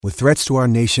With threats to our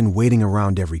nation waiting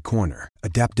around every corner,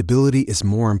 adaptability is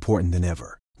more important than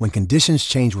ever. When conditions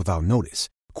change without notice,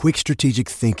 quick strategic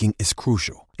thinking is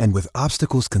crucial. And with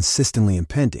obstacles consistently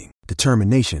impending,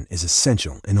 determination is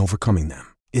essential in overcoming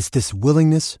them. It's this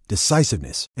willingness,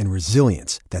 decisiveness, and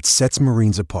resilience that sets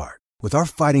Marines apart. With our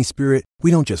fighting spirit, we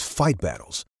don't just fight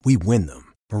battles, we win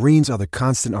them. Marines are the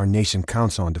constant our nation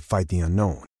counts on to fight the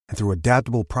unknown. And through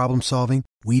adaptable problem solving,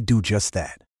 we do just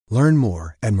that. Learn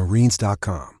more at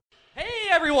marines.com. Hey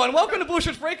everyone, welcome to Blue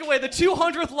Shirts Breakaway, the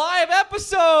 200th live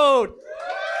episode!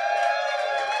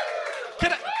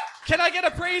 Can I get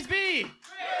a praise be?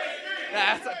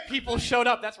 People showed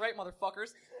up, that's right, motherfuckers.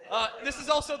 This is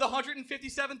also the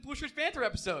 157th Blue Shirts Banter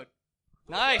episode.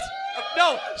 Nice.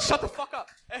 No, shut the fuck up.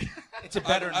 It's a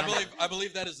better number. I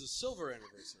believe that is the silver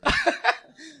anniversary.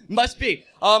 Must be.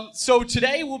 So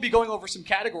today we'll be going over some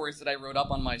categories that I wrote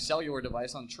up on my cellular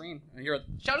device on the train.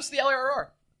 Shout out to the LRR.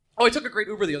 Oh, I took a great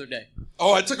Uber the other day.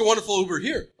 Oh, I took a wonderful Uber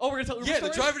here. Oh, we're going to tell Uber Yeah,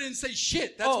 stories? The driver didn't say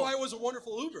shit. That's why it was a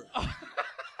wonderful Uber.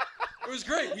 It was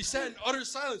great. We sat in utter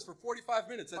silence for 45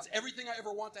 minutes. That's everything I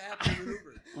ever want to happen in an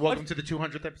Uber. Welcome to the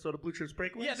 200th episode of Blue Shirts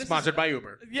Breakaway, sponsored by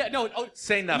Uber. Yeah, no.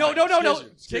 Say nothing. No.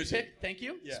 Excuse you. Thank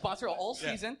you. Yeah. Sponsor all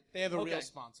season. They have a real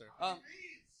sponsor.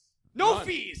 No None.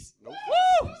 fees. Nope.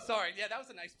 Woo! Sorry. Yeah, that was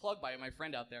a nice plug by my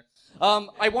friend out there.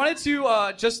 I wanted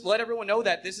to just let everyone know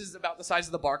that this is about the size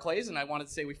of the Barclays, and I wanted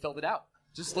to say we filled it out.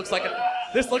 This looks like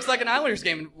an Islanders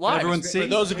game live. Everyone see? For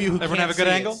those of you who Everyone can't have a good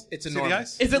see, angle? It's See the enormous.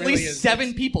 ice? It's at really least is.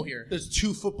 7 people here. There's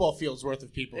 2 football fields worth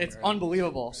of people. It's here.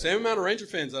 unbelievable. Same amount of Ranger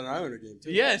fans on an Islander game,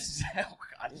 too. Yes. Oh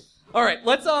God. All right,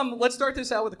 let's start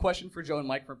this out with a question for Joe and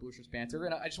Mike for Blue Shirts Banter,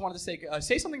 and I just wanted to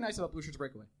say something nice about Blue Shirts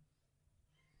Breakaway.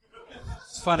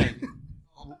 It's funny.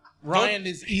 Ryan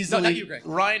is easily not you, Greg.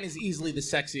 Ryan is easily the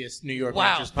sexiest New York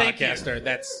Wow, Rangers thank you. podcaster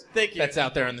Thank you. that's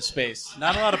out there in the space.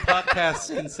 Not a lot of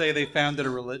podcasts can say they founded a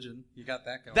religion. You got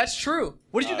that going. That's true.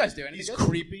 What did you guys do? Anything He's good?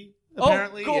 creepy.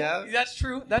 Apparently, oh, cool. yeah. That's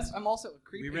true. I'm also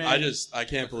creepy. We ran- I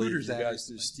can't believe you Hooters ad guys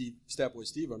threw recently. Statboy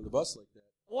Steve under the bus like that.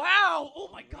 Wow! Oh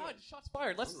my God! Shots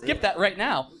fired. Let's skip that right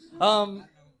now.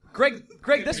 Greg,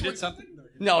 this You one. did something?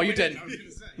 No, you didn't.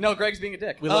 No, Greg's being a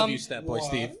dick. We love you, Stat Boy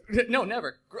Steve. No,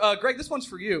 never. Greg, this one's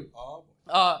for you. Oh,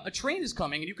 A train is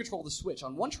coming, and you control the switch.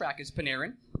 On one track is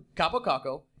Panarin, Capo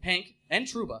Caco, Hank, and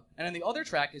Trouba, and on the other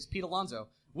track is Pete Alonso.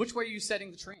 Which way are you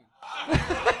setting the train?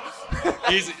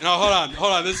 easy. No,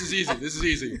 hold on. This is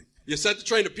easy. You set the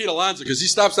train to Pete Alonso because he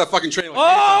stops that fucking train like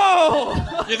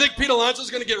Oh! You think Pete Alonso's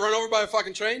going to get run over by a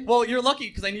fucking train? Well, you're lucky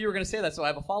because I knew you were going to say that, so I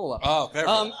have a follow-up. Oh,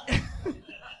 perfect.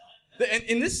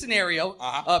 In this scenario,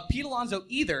 Pete Alonso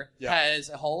either has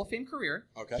a Hall of Fame career,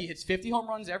 he hits 50 home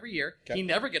runs every year, he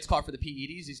never gets caught for the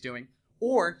PEDs he's doing,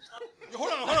 or...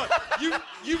 Hold on.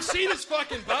 You've seen his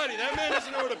fucking body. That man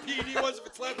doesn't know what a PED was if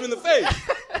it slapped him in the face.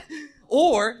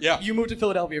 Or you move to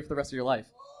Philadelphia for the rest of your life.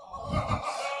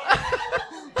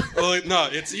 Well, no,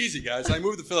 it's easy, guys. I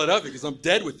moved to Philadelphia because I'm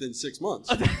dead within 6 months.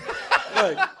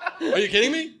 Like, are you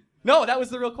kidding me? No, that was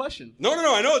the real question. No.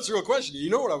 I know it's a real question. You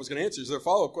know what I was going to answer. Is there a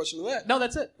follow-up question to that? No,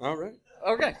 that's it. All right.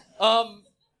 Okay.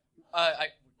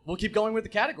 We'll keep going with the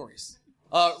categories.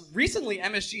 Recently,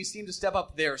 MSG seemed to step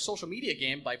up their social media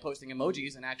game by posting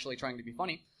emojis and actually trying to be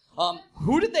funny.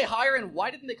 Who did they hire and why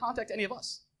didn't they contact any of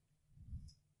us?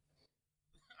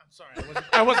 I'm sorry,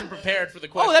 I wasn't prepared for the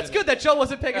question. Oh, that's good that Joe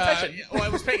wasn't paying attention. I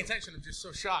was paying attention. I'm just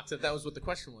so shocked that was what the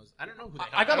question was. I don't know who they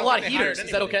hired. I got a lot of heaters.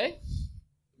 Is that okay?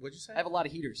 What'd you say? I have a lot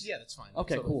of heaters. Yeah, that's fine.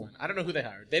 Okay, Totally cool. fine. I don't know who they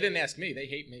hired. They didn't ask me. They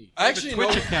hate me. I actually know.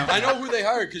 account. I know who they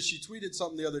hired because she tweeted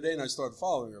something the other day and I started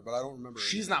following her, but I don't remember.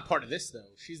 She's not part of this though.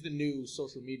 She's the new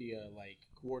social media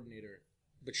coordinator.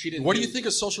 But she didn't. What do you think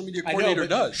a social media coordinator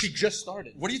does? She just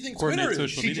started. What do you think Coordinate Twitter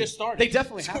is? social She media. just started. They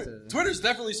definitely have to. Twitter's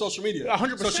definitely social media.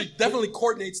 100%. So she definitely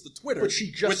coordinates the Twitter But she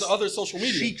just with the other social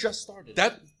media. She just started.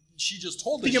 She just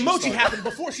told us the she emoji started. happened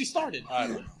before she started. I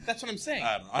don't know. That's what I'm saying.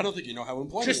 I don't think you know how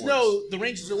employment Just works. know the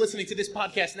Rangers are listening to this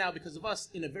podcast now because of us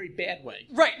in a very bad way.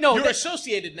 Right, no. You're they,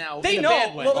 associated now they in know. a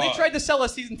bad way. Well, they tried to sell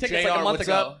us season tickets like a JR, month what's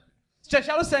ago. up? Shout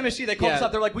out to MSG. They called us Yeah.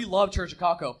 up. They're like, we love Church of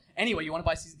Caco. Anyway, you want to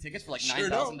buy season tickets for like Sure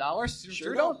 $9,000?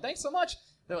 Sure don't. don't. Thanks so much.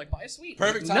 They're like, buy a suite.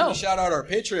 Perfect time no. to shout out our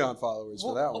Patreon followers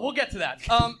for that one. We'll get to that.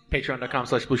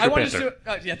 Patreon.com/Blue I want to do.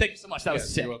 Yeah, thank you so much. That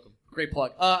was sick. You're welcome. Great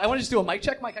plug. I want to just do a mic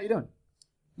check. Mike, how you doing?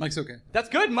 Mike's okay. That's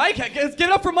good, Mike. Let's give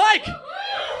it up for Mike.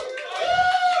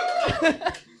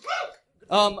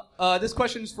 This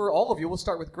question is for all of you. We'll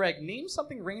start with Greg. Name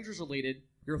something Rangers related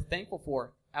you're thankful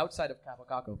for outside of Capo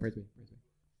Caco. Praise me.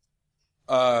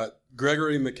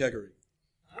 Gregory McKegory.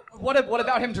 What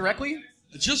about him directly?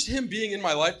 Just him being in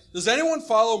my life. Does anyone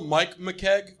follow Mike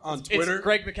McKeg on Twitter? It's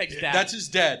Greg McKegg's dad. That's his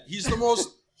dad. He's the most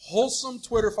wholesome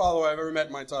Twitter follower I've ever met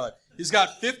in my entire life. He's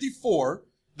got 54.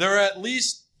 There are at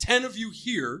least 10 of you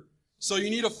here, so you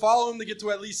need to follow him to get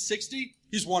to at least 60.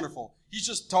 He's wonderful. He's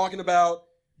just talking about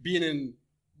being in...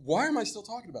 Why am I still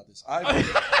talking about this?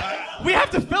 We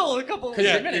have to fill a couple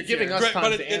minutes. You're giving here. us time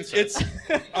but to answer.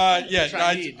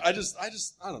 I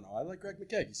don't know. I like Greg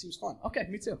McKegg. He seems fun. Okay,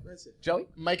 me too. That's it. Joey?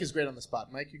 Mike is great on the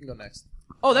spot. Mike, you can go next.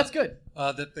 Oh, that's good.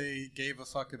 That they gave a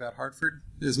fuck about Hartford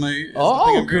is the thing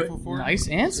Oh, I'm grateful good. for. Nice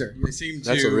answer. They seem to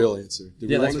That's a real answer. Did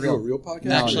we want to do a real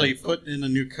podcast? actually put in a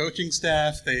new coaching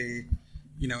staff. They,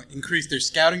 increased their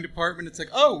scouting department. It's like,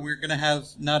 oh, we're going to have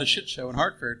not a shit show in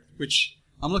Hartford, which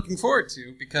I'm looking forward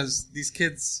to because these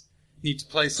kids need to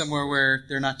play somewhere where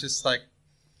they're not just like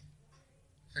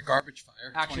a garbage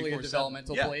fire. Actually a 24/7.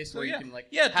 developmental place where you can have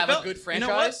develop- a good franchise. You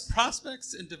know what?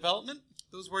 Prospects and development,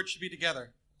 those words should be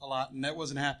together a lot, and that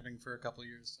wasn't happening for a couple of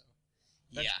years.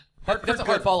 So. That's a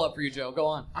hard follow-up for you, Joe. Go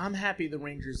on. I'm happy the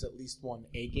Rangers at least won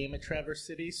a game at Traverse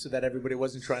City so that everybody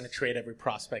wasn't trying to trade every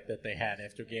prospect that they had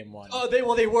after game one. Oh, they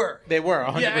were. They were,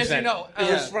 100%. Yeah, as you know, it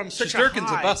was from such a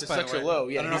Shesterkin's a high bust, to by the such a way. low.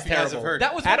 Yeah, I don't know he's if you guys have terrible. heard.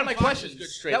 That was Adam one of my Fox questions. was good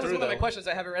straight That was through, one of my though. questions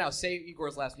I have it right now. Say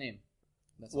Igor's last name.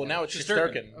 That's Well, okay. now it's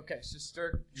Shesterkin. Shesterkin. Okay,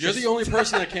 Shesterkin. You're the only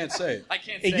person that can't say it. I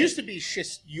can't say It used to be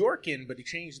Shistyorkin, but he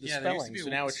changed the Yeah, there used to spelling, be so a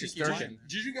now it's sneaky Shesterkin.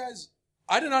 Did you guys...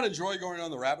 I did not enjoy going down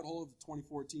the rabbit hole of the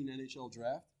 2014 NHL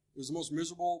draft. It was the most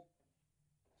miserable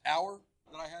hour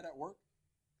that I had at work.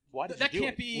 Why did That you do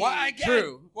can't it? be Why I get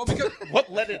true. Well, because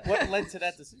What led to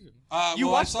that decision? You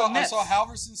watched the I Mets. saw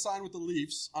Halverson sign with the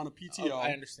Leafs on a PTO. Oh,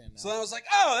 I understand now. So then I was like,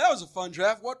 oh, that was a fun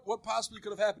draft. What possibly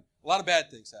could have happened? A lot of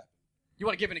bad things happened. You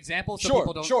want to give an example so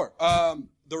people don't... Sure.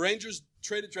 The Rangers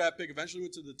traded draft pick, eventually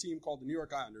went to the team called the New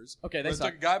York Islanders. Okay, they They suck.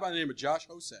 took a guy by the name of Josh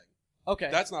Hosang. Okay.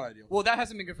 That's not ideal. Well, that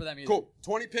hasn't been good for them either. Cool.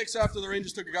 20 picks after the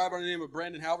Rangers took a guy by the name of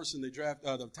Brandon Halverson. They draft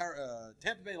the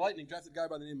Tampa Bay Lightning drafted a guy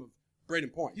by the name of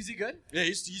Braden Point. Is he good? Yeah,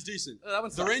 he's decent. That one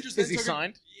The sucks. Rangers Is then he took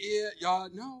signed?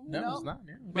 No. No, it's not.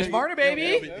 Yeah. Miss Marner, baby.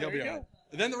 He'll be There you all go. right.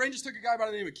 And then the Rangers took a guy by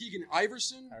the name of Keegan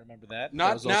Iverson. I remember that. That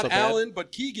Not was also bad. Allen,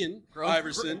 but Keegan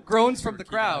Iverson. Groans from the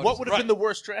crowd. What would have been the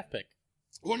worst draft pick?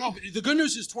 Well, no, but the good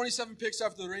news is 27 picks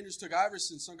after the Rangers took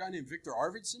Iverson, some guy named Victor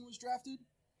Arvidsson was drafted.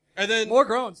 And then More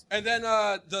groans. And then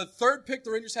the third pick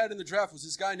the Rangers had in the draft was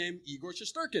this guy named Igor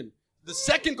Shesterkin. The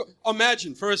second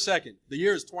imagine for a second, the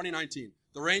year is 2019.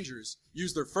 The Rangers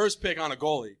use their first pick on a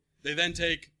goalie. They then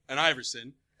take an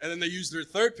Iverson, and then they use their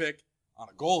third pick on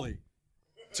a goalie.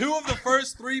 Two of the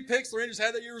first three picks the Rangers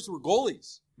had that year were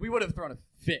goalies. We would have thrown a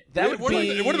fit. It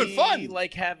would've been fun.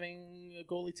 Like having a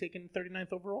goalie taken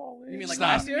 39th overall. You mean like Stop.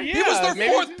 last year? He was their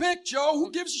maybe- fourth pick, Joe.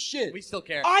 Who gives a shit? We still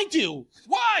care. I do.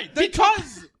 Why?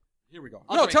 Because Here we go.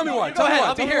 I'll No, drink. tell me No, why. you Tell go me ahead. why.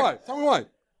 I'll be Tell me here. why. Tell me why.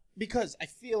 because I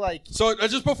feel like So I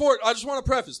just want to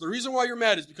preface the reason why you're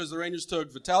mad is because the Rangers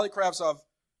took Vitaly Kravtsov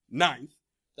 9th,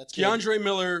 that's good. Keandre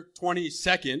Miller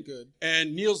 22nd, Good.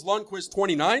 and Niels Lundqvist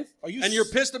 29th. Are you and you're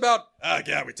s- pissed about?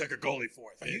 Yeah, we took a goalie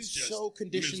fourth. Are you It's just so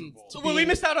conditioned miserable. to Well, we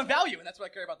missed out on value, and that's what I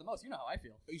care about the most. You know how I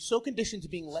feel. Are you so conditioned to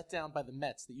being let down by the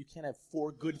Mets that you can't have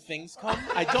 4 good things come?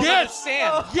 I don't Yes,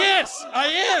 understand. yes, I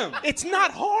am. It's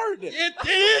not hard. It is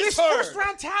This hard. first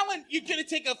round talent, you're gonna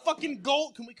take a fucking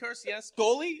goal. Can we curse? Yes,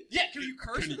 goalie. Yeah, can you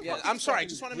curse? Yeah, I'm sorry. I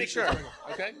just want to make sure.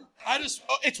 Okay. I just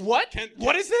Oh, it's what?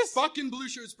 What is this? fucking blue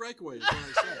shirts breakaway. Is what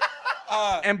I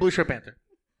said. And Blue Shirt Panther.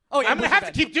 Oh, yeah, I'm gonna Blue have to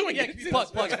Shirt keep doing Yeah, it.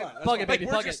 plug That's it, fine. That's plug it, fine. baby, Like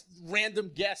we're plug it. just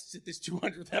random guests at this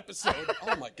 200th episode.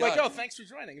 Oh my god. Like, oh, thanks for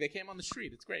joining. They came on the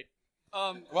street. It's great.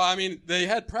 Well, I mean, they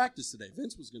had practice today.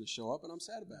 Vince was going to show up, and I'm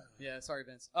sad about it. Yeah, sorry,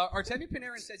 Vince. Artemi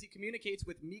Panarin says he communicates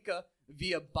with Mika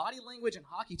via body language and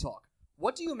hockey talk.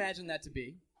 What do you imagine that to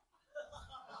be?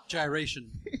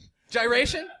 Gyration.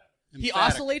 Gyration? He Emphatic.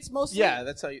 oscillates mostly? Yeah,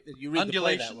 that's how you read the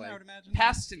play that Undulation, way. I would imagine.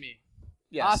 Pass to me.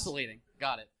 Yes. Oscillating.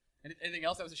 Got it. Anything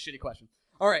else? That was a shitty question.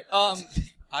 All right.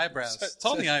 Eyebrows. It's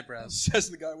only eyebrows. Says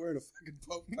the guy wearing a fucking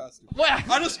Pope costume. Well,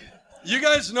 You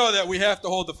guys know that we have to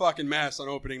hold the fucking mass on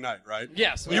opening night, right?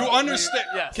 Yes. we You are. understand?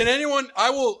 Yes. Can anyone? I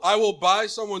will buy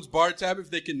someone's bar tab if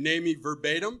they can name me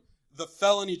verbatim the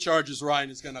felony charges Ryan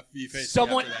is going to be facing.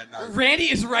 Someone, after that night. Randy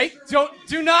is right.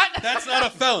 Do not. That's not a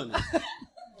felony.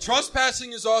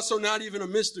 Trespassing is also not even a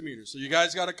misdemeanor, so you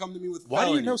guys got to come to me with Why do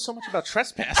felony. you know so much about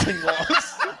trespassing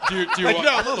laws? Do you Like, want,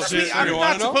 no, a little do you- bit. do I'm you not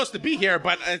wanna know? supposed to be here,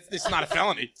 but it's not a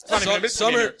felony. It's not even a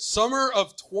misdemeanor. Summer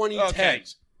of 2010, Okay.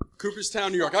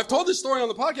 Cooperstown, New York. I've told this story on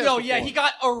the podcast. No, before. yeah, he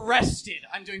got arrested.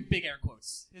 I'm doing big air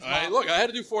quotes. His All right, mom- look, I had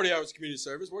to do 40 hours of community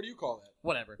service. What do you call that?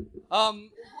 Whatever.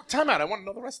 Time out. I want to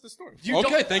know the rest of the story. You Okay,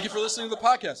 don't- thank you for listening to the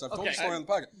podcast. I've told Okay. the story on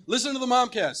the podcast. Listen to the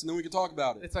Momcast, and then we can talk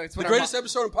about it. It's the when our greatest mom-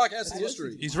 episode in podcast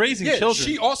history. He's raising Yeah, children.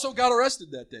 she also got arrested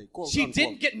that day. Quote, She unquote.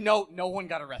 didn't get no one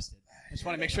got arrested. I just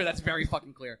want to make sure that's very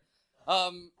fucking clear.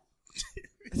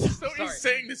 So Sorry. he's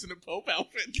saying this in a Pope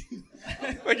outfit.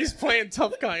 Like he's playing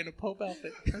tough guy in a Pope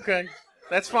outfit. Okay.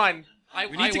 That's fine.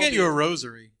 We need to get you a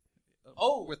rosary.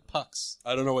 Oh, With pucks.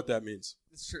 I don't know what that means.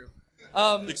 it's true.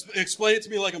 Explain it to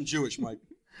me like I'm Jewish, Mike.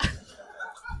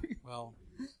 Well,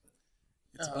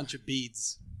 it's a bunch of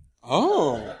beads.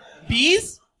 Oh.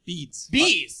 Bees? Beads.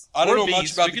 Bees. I don't Or know bees.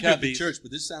 much about We the could do Catholic bees. Church,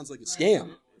 but this sounds like a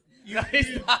scam.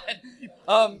 It's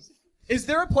not. Is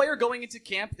there a player going into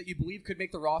camp that you believe could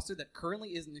make the roster that currently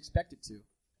isn't expected to?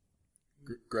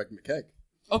 Greg McKegg.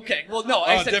 Okay, well, no.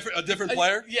 I said, A different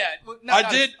player? Yeah. well, not-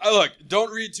 I did. Look,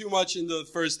 don't read too much into the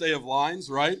first day of lines,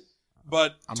 right?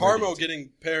 But Tarmo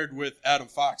getting paired with Adam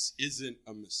Fox isn't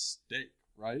a mistake,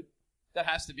 right? That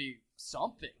has to be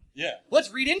something. Yeah.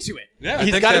 Let's read into it. Yeah. I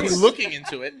He's think got to be that's- looking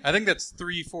into it. I think that's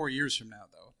 3-4 years from now,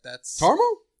 though. That's Tarmo?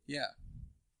 Yeah.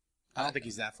 I don't think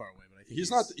he's that far away, but I think He's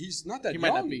not that He young.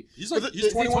 might not be. He's like But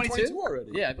he's 21, 22? 22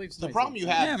 already. Yeah, I believe so. the problem you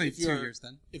Yeah, have maybe if 2 you're years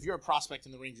then. if you're a prospect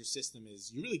in the Rangers system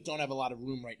is you really don't have a lot of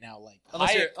room right now. Like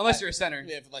Unless you're a center.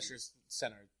 Yeah, unless you're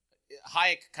center.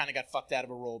 Hayek kind of got fucked out of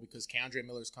a role because Keandre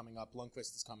Miller's coming up,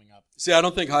 Lundqvist is coming up. See, I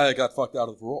don't think Hayek got fucked out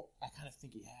of the role. I kind of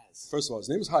think he has. First of all, his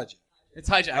name is Hijack. It's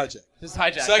hijack. Hijack. This is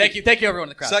hijack. Second- Thank you, everyone in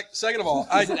the crowd. Second of all,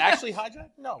 Is it actually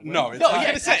hijack? No. No, it's no, hijack.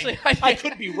 yeah, it's actually hijack. I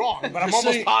could be wrong, but I'm You're almost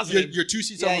saying- positive. You're 2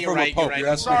 seats Yeah, over you're from right. a pope. You're right. You're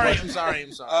I'm asking me sorry.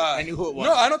 questions. I'm sorry. I knew who it was.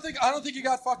 No, I don't think he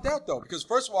got fucked out though, because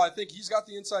first of all, I think he's got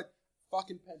the inside.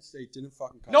 Fucking Penn State didn't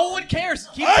fucking come. No one cares.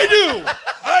 Keep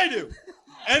I do.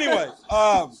 Anyway,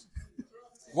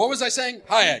 what was I saying?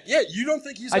 Hayek. Yeah, you don't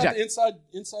think he's got Hijack.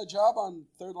 the inside job on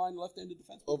third line left-handed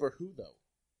defense? Over who though?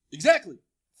 Exactly.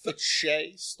 It's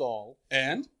Shea, Stahl,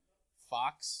 And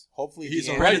Fox. Hopefully He's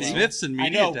D'Angelo. already- Brendan Smith's in I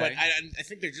media know, day. but I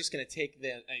think they're just going to take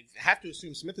the. I have to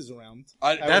assume Smith is around.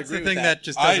 I That's the agree with thing that. that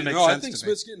just doesn't make sense I think to me.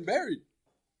 Smith's getting buried.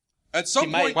 At some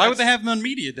He might. point, Why would they have him on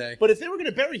media day? But if they were going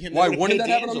to bury him, Why they wouldn't paid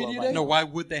that happen on D'Angelo media by day? No, why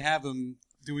would they have him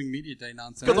doing media day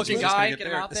nonsense? Good-looking Smith's gonna guy, get get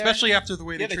him buried. out there. Especially after the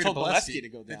way Yeah, they they treated told Bolesky to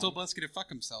go They down. told Bolesky to fuck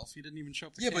himself. He didn't even show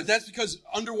up. To Yeah, but camp. that's because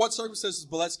under what circumstances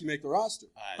does Bolesky make the roster?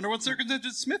 Under what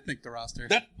circumstances did Smith make the roster?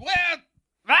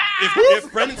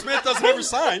 If Brendan Smith doesn't ever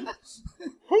sign,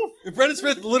 if Brendan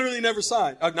Smith literally never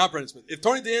signs, not Brendan Smith, if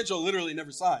Tony DeAngelo literally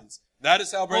never signs, that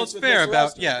is how well, Brendan it's Smith fair makes the about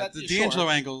roster. yeah. The Sure. D'Angelo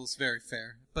angle is very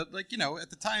fair, but like at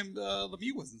the time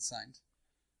Lemieux wasn't signed.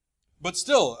 But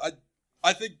still,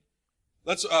 I think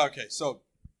let's okay. So,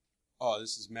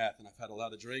 this is math, and I've had a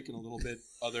lot of drink and a little bit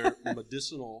other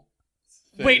medicinal.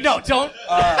 Wait, no, don't.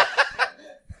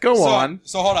 Go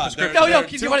So hold on. There- No, there are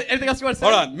Keith, two- you want anything else you want to say?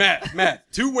 Hold on,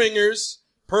 Matt. 2 wingers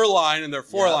per line, and there are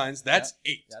 4 lines. That's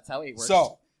 8. That's how it works.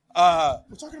 So,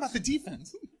 We're talking about the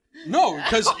defense. no,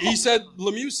 because he said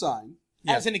Lemieux signed.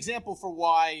 As an example for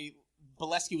why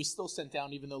Bolesky was still sent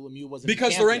down, even though Lemieux wasn't. in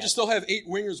Because camp the Rangers yet. still have 8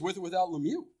 wingers with or without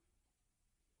Lemieux.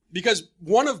 Because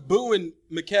one of Boo and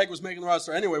McKegg was making the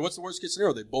roster anyway. What's the worst case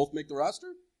scenario? They both make the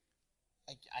roster?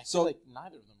 I feel So- like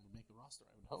neither of them would make the roster.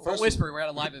 I would hope. Don't whisper. We're at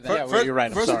a live event. Yeah, well, you're right.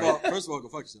 I'm First sorry. of all, go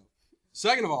fuck yourself.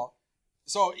 Second of all,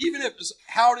 so even if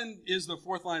Howden is the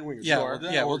 4th line winger, Yeah, sure,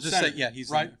 yeah. or We'll just center, say he's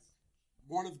in right. there.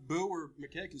 One of Boo or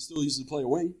McKegg can still easily play a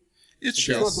wing. It's It's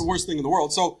true. not the worst thing in the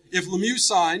world. So if Lemieux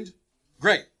signed,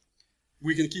 great.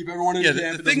 We can keep everyone in Yeah, camp. the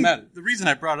It doesn't thing. matter. The reason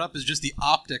I brought it up is just the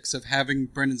optics of having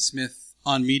Brendan Smith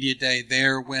on media day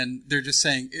there when they're just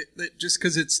saying just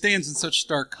because it stands in such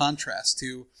stark contrast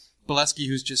to Bolesky,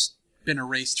 who's just been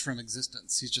erased from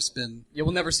existence. He's just been Yeah,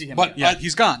 we'll never see him. But again.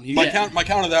 he's gone. My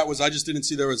count of that was I just didn't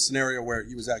see there was a scenario where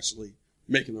he was actually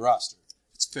making the roster.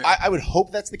 It's fair. I would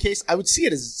hope that's the case. I would see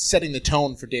it as setting the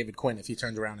tone for David Quinn if he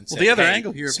turned around and said, well, the other hey,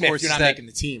 angle here, of Smith, course, you're is not that making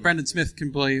the team. Brendan Smith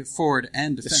can play forward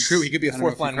and defense. It's true. He could be a I don't know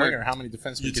if 4th line you've heard. winger. How many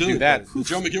defensemen could Utility do that? player. The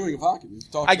Joe McEwing of hockey.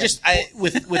 We've talked I about just it before.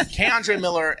 with Keandre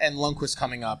Miller and Lundqvist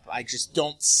coming up, I just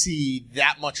don't see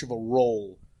that much of a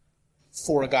role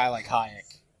for a guy like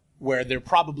Hayek, where there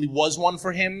probably was one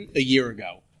for him a year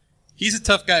ago. He's a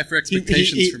tough guy for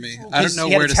expectations for me. I don't know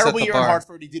he had where a to set terrible the year in bar.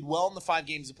 Hartford. He did well in the 5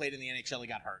 games he played in the NHL. He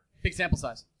got hurt. Big sample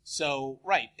size. So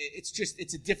right,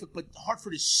 it's a difficult. But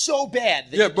Hartford is so bad.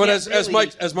 That Yeah, you but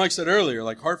can't as Mike said earlier,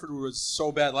 like Hartford was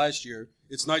so bad last year.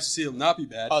 It's nice to see them not be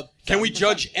bad. Can we 1,000%.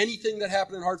 judge anything that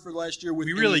happened in Hartford last year with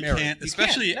We any really merit? can't, You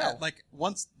especially can't, no. like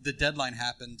once the deadline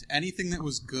happened, anything that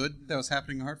was good that was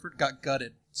happening in Hartford got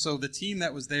gutted. So the team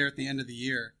that was there at the end of the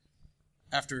year,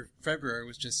 after February,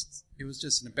 was just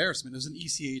an embarrassment. It was an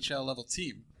ECHL level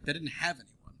team. They didn't have anyone.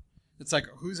 It's like,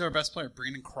 who's our best player?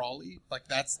 Brandon Crawley? Like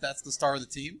that's the star of the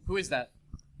team. Who is that?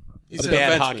 He's a a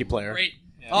bad defenseman. hockey player. Great.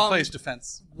 He plays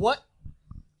defense. What?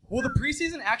 Will the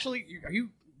preseason actually? Are you?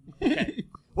 Okay.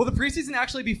 Will the preseason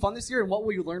actually be fun this year, and what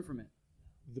will you learn from it?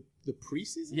 The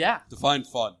preseason. Yeah. Define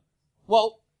fun.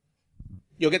 Well,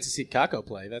 You'll get to see Kako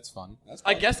play. That's fun.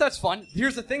 I guess that's fun.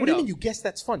 Here's the thing, What do though. you mean you guess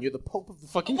that's fun? You're the Pope of the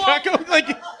fucking Well- Kako. Like,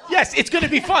 yes, it's going to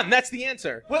be fun. That's the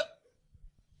answer. Well,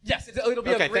 yes, it'll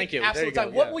be Okay, a great, thank you. There absolute you go,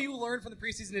 time. What yeah. will you learn from the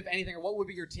preseason, if anything, or what would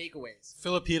be your takeaways?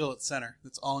 Philip Hedl at center.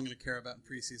 That's all I'm going to care about in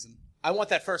preseason. I want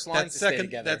that first line to stay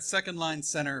together. That second line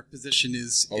center position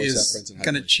is Always have friends in going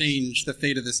to Heidelberg. change the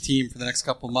fate of this team for the next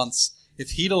couple of months.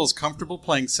 If Hedl is comfortable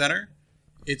playing center,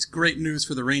 it's great news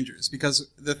for the Rangers, because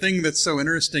the thing that's so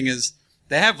interesting is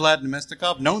they have Vlad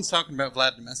Nemestikov. No one's talking about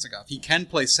Vlad Nemestikov. He can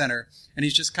play center, and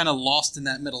he's just kind of lost in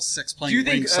that middle six Do playing you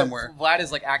think wing somewhere. Vlad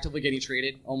is like actively getting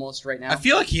traded almost right now? I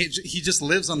feel like he just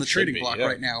lives on the trading be, block yeah.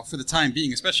 right now for the time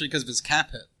being, especially because of his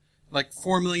cap hit. Like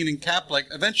 $4 million in cap. Like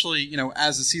eventually,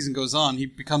 as the season goes on, he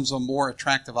becomes a more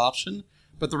attractive option.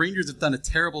 But the Rangers have done a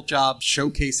terrible job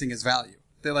showcasing his value.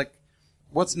 They're like,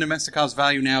 what's Nemestikov's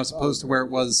value now as opposed to where it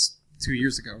was 2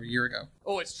 years ago or a year ago?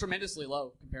 Oh, it's tremendously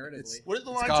low comparatively. What are the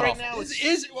lines god right awful. now?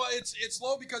 It's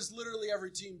low because literally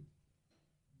every team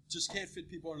just can't fit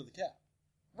people under the cap.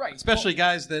 Right. Especially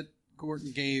guys that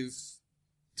Gordon gave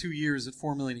 2 years at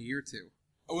 $4 million a year to.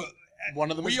 Well,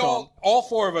 One of them is we gone. all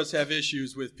four of us have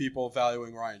issues with people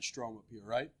valuing Ryan Strome up here,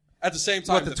 right? At the same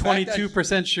time, What, the fact that-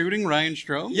 22% shooting, Ryan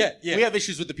Strome? Yeah. We have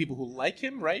issues with the people who like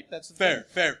him, right? That's the thing.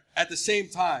 Fair. At the same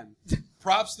time,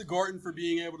 props to Gordon for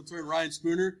being able to turn Ryan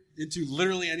Spooner into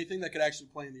literally anything that could actually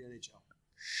play in the NHL.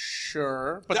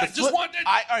 Sure, but I the just flip- wanted-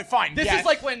 all right, fine. This yes. is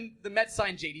like when the Mets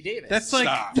signed J.D. Davis. That's like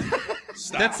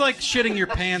Stop. That's like shitting your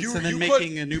pants You- and then you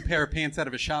making a new pair of pants out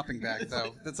of a shopping bag,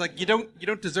 though. That's like you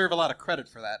don't deserve a lot of credit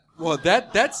for that. Well,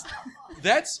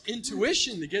 that's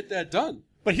intuition to get that done.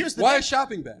 But here's the Why thing. a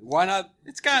shopping bag? Why not?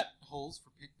 It's got holes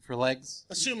for legs.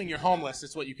 Assuming you're homeless,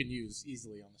 it's what you can use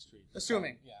easily on the street.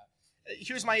 assuming. Yeah.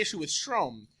 Here's my issue with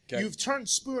Strome. Okay. You've turned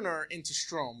Spooner into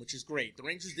Strome, which is great. The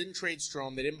Rangers didn't trade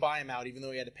Strome. They didn't buy him out, even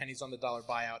though he had a pennies on the dollar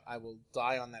buyout. I will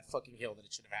die on that fucking hill that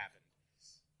it should have happened.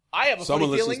 I have a Someone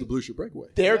funny listens feeling to Blue Shirt Breakaway.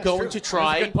 they're That's going true. to That's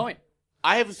try. a good point.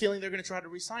 I have a feeling they're going to try to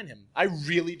re-sign him. I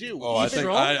really do. Oh, I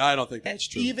don't think and that's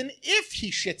true. even if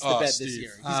he shits the Oh, bed this Steve.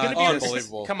 year, he's going to be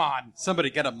unbelievable. Come on. Somebody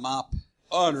get a mop.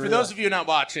 Unreal. For those of you not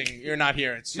watching, you're not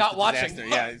here. It's just Not a watching. disaster.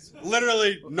 Yeah, it's-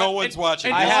 literally, no one's watching.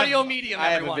 And I have- audio medium, I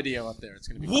have a everyone. video up there. It's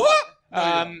going to be What?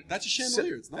 That's a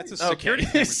chandelier. It's nice. That's a security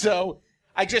Okay. camera. So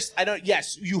I don't.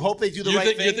 Yes, you hope they do the You right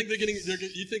think thing. you think they're getting?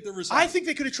 You think they're resigning? I think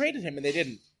they could have traded him, and they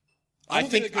didn't. I I don't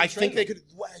think. think they could've I think they traded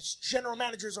could. Well, general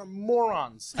managers are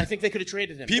morons. I think they could have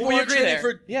traded him. People We aren't agree trading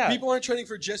there. for. Yeah. People aren't trading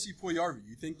for Jesse Puljujarvi.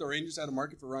 You think the Rangers had a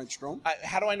market for Ryan Strome?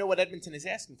 How do I know what Edmonton is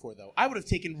asking for, though? I would have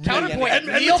taken really Counterpoint. anything.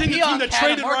 Neil Edmonton, the Pionk team that had a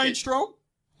traded market. Ryan Strome.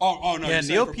 Oh no. Yeah, you're saying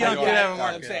Neil for Pionk Puljujarvi. did have a Yeah,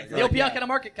 market. yeah, Neil yeah. Neil Yeah. Pionk had a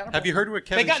market. Have you heard what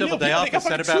Kevin got Neil Pionk. They Cheveldayoff got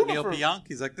said fucking about Trouba Neil for- Pionk?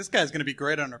 He's like, this guy's going to be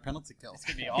great on our penalty kills.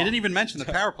 be He awesome. didn't even mention the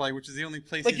power play, which is the only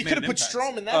place Like he's you made could have an put impact.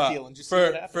 Strome in that deal and just see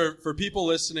what happened. for people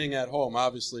listening at home,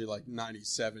 obviously like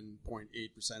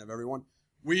 97.8% of everyone.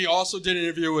 We also did an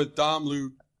interview with Dom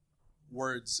Lou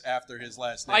Words after his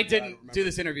last name. I don't didn't remember. do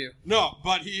this interview. No,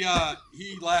 but he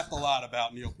laughed a lot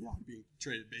about Neil Pionk being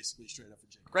traded basically straight up for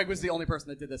Jake. Greg was the only person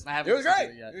that did this, and I haven't. It was listened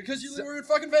great to it yet. because you were in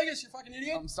fucking Vegas. You fucking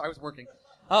idiot. I'm sorry, I was working.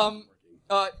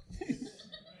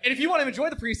 And if you want to enjoy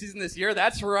the preseason this year,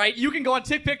 that's right. You can go on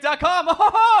tickpick.com.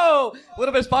 Oh, a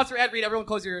little bit of sponsor ad read. Everyone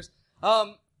close your ears.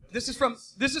 This is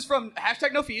from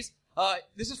hashtag no fees.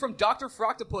 This is from Dr.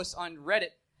 Froctopus on Reddit.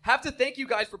 Have to thank you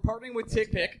guys for partnering with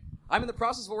TickPick. I'm in the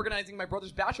process of organizing my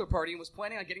brother's bachelor party and was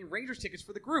planning on getting Rangers tickets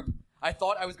for the group. I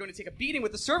thought I was going to take a beating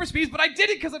with the service fees, but I did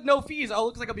it because of no fees. Oh,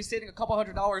 looks like I'll be saving a couple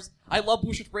 $100. I love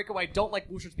Blue Shirts Breakaway. I don't like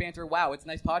Blue Shirts Banter. Wow, it's a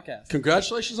nice podcast.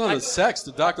 Congratulations on the sex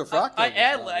to Dr. Frock. I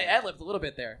ad-libbed a little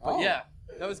bit there, but Oh. yeah,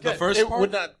 that was good. The first It part.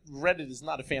 would not. Reddit is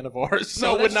not a fan of ours, so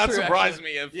No, it would that's not true, surprise actually.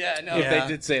 me if Yeah, no. if Yeah. they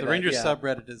did say The that. Rangers yeah.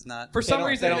 subreddit is not. For some don't-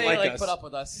 reason, they don't they like us. put up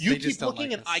with us. You They just keep don't looking,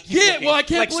 like and us. I keep Yeah, looking. well, I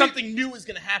can't like believe- something new is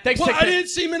going to happen. Thanks, Well, Tick I Pick. didn't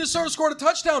see Minnesota scored a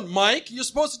touchdown, Mike. You're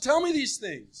supposed to tell me these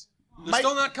things. They're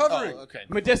still not covering. Oh, okay.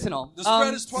 Medicinal. The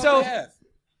spread is 12 so, and a half.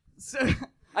 So,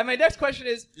 my next question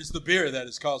is, It's the beer that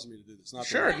is causing me to do this, not the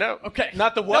Sure, wine. no. okay.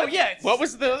 Not the what? No, yeah, it's- What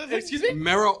was the other thing? excuse me?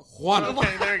 Marijuana.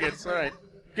 Okay, there it is. All right.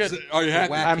 Good. Are you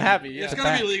happy? I'm happy. Yeah. It's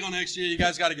going to be legal next year. You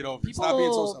guys got to get over it. Stop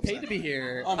being so People pay upset. to be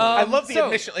here. I love the so-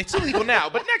 initial. It's illegal now,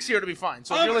 but next year it'll be fine.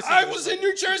 So if you're listening I to this- was in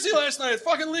New Jersey last night. It's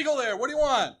fucking legal there. What do you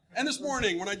want? And this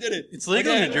morning when I did it. It's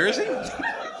legal in Again. New Jersey?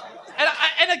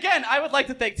 And again, I would like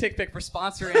to thank TickPick for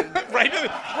sponsoring.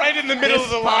 right in the middle This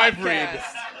of the live read.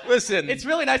 podcast. Listen, It's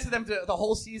really nice of them to the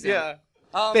whole season. yeah.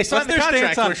 Um, They What's signed the their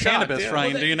contract. stance on We're shocked, cannabis, yeah.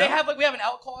 Ryan? Do you know? we have an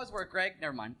out clause where Greg.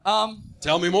 Never mind.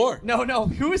 Tell me more. No.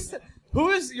 Who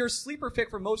is your sleeper pick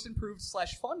for most improved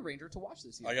 / fun Ranger to watch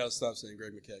this year? I got to stop saying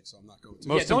Greg McKeag, so I'm not going to.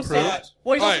 Most don't say improved? that.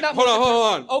 Well, he's All also right, not hold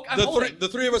on. Oh, I'm holding. The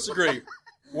three of us agree.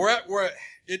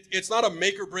 It's not a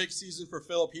make or break season for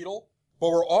Philip Hedl, but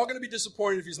we're all going to be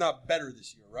disappointed if he's not better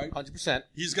this year, right? 100%.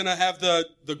 He's going to have the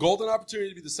golden opportunity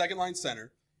to be the second line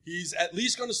center. He's at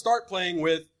least going to start playing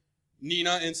with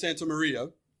Nina and Santa Maria.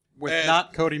 With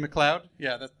not Cody McLeod?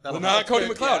 Yeah, that'll not Cody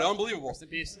good, McLeod. yeah. Unbelievable. Rest in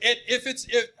peace.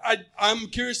 I'm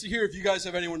curious to hear if you guys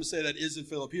have anyone to say that isn't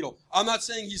Philip Hedl. I'm not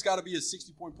saying he's got to be a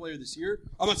 60-point player this year.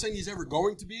 I'm not saying he's ever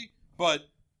going to be, but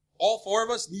all four of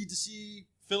us need to see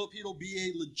Philip Hedl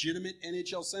be a legitimate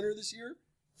NHL center this year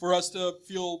for us to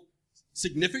feel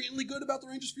significantly good about the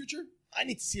Rangers' future. I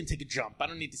need to see him take a jump. I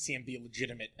don't need to see him be a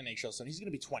legitimate NHL center. He's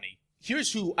going to be 20.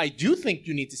 Here's who I do think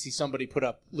you need to see somebody put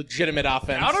up legitimate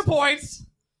offense. Counterpoints.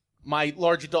 My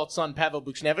large adult son, Pavel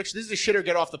Buchnevich. This is a shitter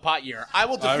get off the pot year. I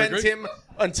will defend him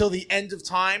until the end of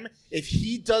time. If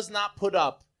he does not put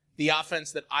up the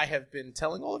offense that I have been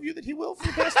telling all of you that he will for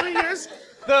the past 3 years,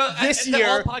 this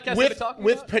year with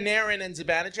Panarin and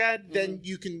Zibanejad, then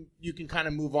you can kind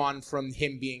of move on from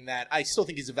him being that. I still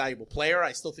think he's a valuable player.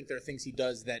 I still think there are things he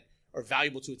does that are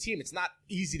valuable to a team. It's not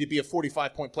easy to be a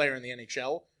 45-point player in the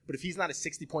NHL, but if he's not a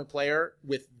 60-point player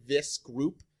with this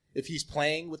group, if he's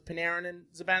playing with Panarin and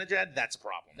Zibanejad, that's a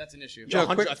problem. That's an issue. Joe,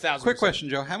 100,000%. quick question,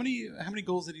 Joe. How many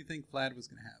goals did you think Vlad was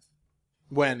going to have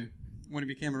When he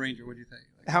became a Ranger? What do you think?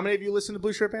 how many of you listen to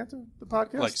Blue Shirt Panther, the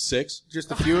podcast? Like 6.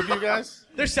 Just a few of you guys?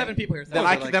 There's 7 people here. Then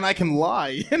I can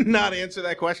lie and not answer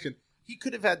that question. He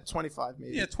could have had 25,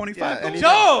 maybe. Yeah, 25 goals.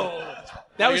 Joe!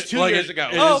 That was 2 years ago.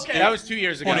 Okay. That was 2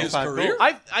 years ago. 25 career?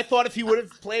 I thought if he would have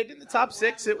played in the top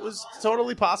 6, it was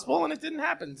totally possible, and it didn't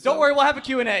happen. So. Don't worry, we'll have a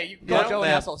Q&A. You can call Yeah, Joe an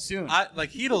yeah. asshole soon.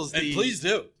 Hedl's And please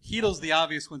do. Hedl's the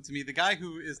obvious one to me. The guy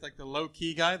who is like the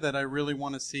low-key guy that I really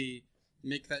want to see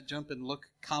make that jump and look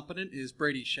competent is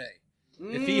Brady Shea.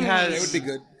 If he has, it would be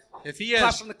good. If he Clap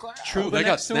has from the class. Trouba They got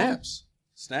next to him,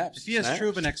 snaps. if he has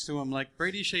Trouba next to him, like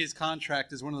Brady Shea's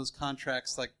contract is one of those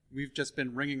contracts like we've just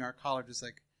been wringing our collar, just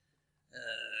like,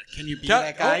 can you be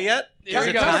that guy yet? Here Is he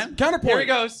it goes. time? Counterpoint. Here he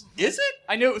goes. Is it?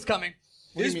 I knew it was coming.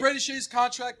 Is Brady Shea's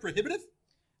contract prohibitive?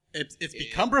 It's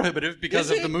become prohibitive because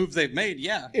Is of it? the moves they've made.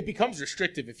 Yeah. It becomes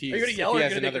restrictive if he Are you going to yell or are you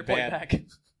has going to make another your point bad. back?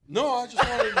 No, I just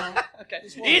wanted to know. Okay.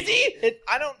 Just wanted Is to he?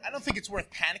 I don't think it's worth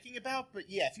panicking about, but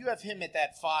yeah, if you have him at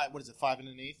that 5 and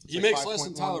an eighth, He makes less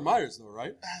than Tyler Myers, though,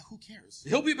 right? Who cares?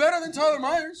 He'll be better than Tyler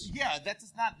Myers. Yeah, that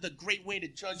is not the great way to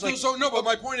judge. But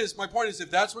my point is, if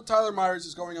that's what Tyler Myers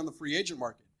is going on the free agent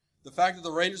market, the fact that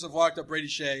the Rangers have locked up Brady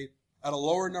Shea at a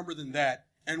lower number than that,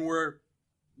 and we're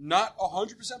not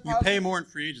 100% positive. You pay more in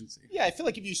free agency. Yeah, I feel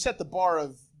like if you set the bar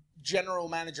of general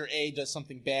manager A does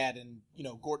something bad and,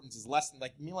 Gorton's is less than,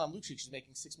 like, Milan Lucic is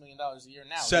making $6 million a year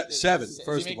now. Seven, is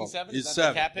first he of all. making 7? Is Is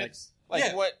that the 7. cap hit?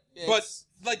 Yeah, what?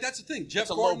 But that's the thing. Jeff it's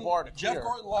a low Gordon, bar to clear. Jeff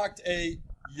Gordon locked a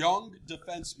young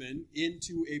defenseman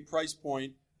into a price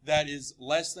point that is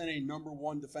less than a number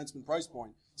 1 defenseman price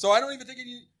point. So I don't even think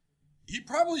he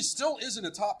probably still isn't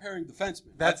a top pairing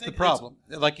defenseman. That's the problem.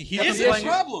 Like he's That's been the playing.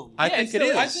 problem. I think it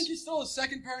is. I think he's still a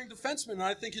second pairing defenseman, and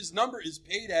I think his number is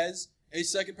paid as a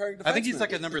second pairing defenseman. I think he's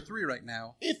like a number 3 right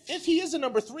now. If he is a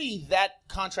number 3, that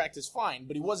contract is fine,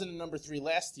 but he wasn't a number 3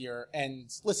 last year. And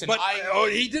listen, But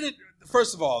he didn't.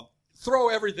 First of all, throw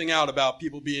everything out about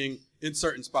people being in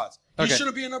certain spots. He Okay.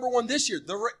 shouldn't be a number 1 this year.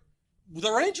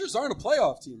 The Rangers aren't a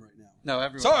playoff team right now. No,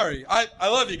 everyone. Sorry, I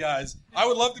love you guys. I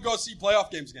would love to go see playoff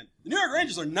games again. The New York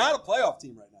Rangers are not a playoff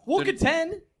team right now. We'll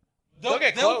contend. They'll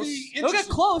get they'll close. be They'll get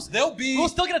interesting. close. They'll be. We'll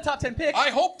still get a top 10 pick. I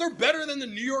hope they're better than the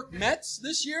New York Mets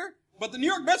this year. But the New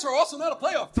York Mets are also not a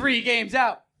playoff team. 3 games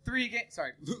out. 3 games.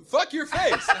 Sorry. Fuck your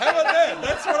face. How about that?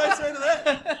 That's what I say to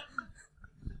that.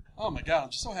 Oh my God, I'm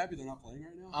just so happy they're not playing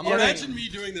right now. Imagine me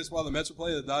doing this while the Mets are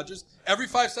playing the Dodgers. Every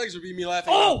 5 seconds would be me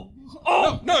laughing. Oh!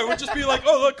 No, it would just be like,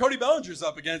 oh, look, Cody Bellinger's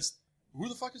up against who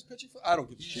the fuck is pitching for? I don't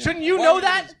give a shit. Shouldn't you Why know are we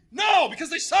that? doing this? No, because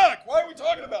they suck. Why are we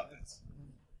talking about this?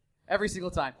 Every single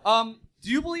time.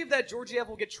 Do you believe that Georgiev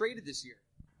will get traded this year?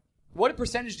 What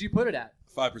percentage do you put it at?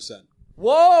 5%.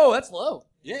 Whoa, that's low.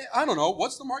 Yeah, I don't know.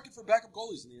 What's the market for backup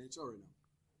goalies in the NHL right now?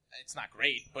 it's not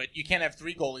great, but you can't have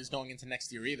 3 goalies going into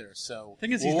next year either. So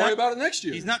Thing is, We'll worry about it next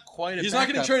year. He's not quite a He's not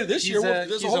getting backup. traded this year. There's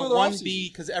a He's whole a other 1B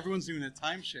offseason. because everyone's doing a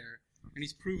timeshare, and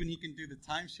he's proven he can do the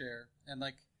timeshare. And,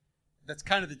 like, that's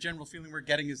kind of the general feeling we're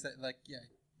getting is that, like, yeah,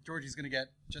 Georgie's going to get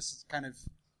just kind of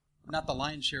not the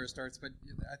lion's share of starts, but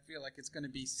I feel like it's going to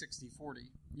be 60-40,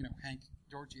 Hank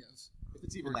Georgiev. if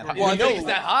it's even that Well, high. I think it's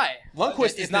that high.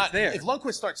 Lundqvist if is not it's there. If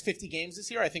Lundqvist starts 50 games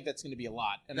this year, I think that's going to be a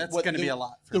lot. And That's what going to the- be a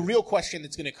lot for The him. real question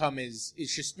that's going to come is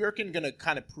Shesterkin going to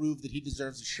kind of prove that he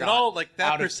deserves a shot? But all, like,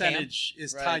 that out of percentage camp?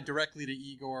 is Right. tied directly to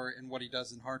Igor and what he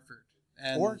does in Hartford.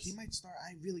 And Or he might start.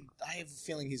 I have a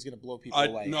feeling he's going to blow people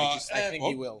away. I think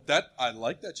he will. I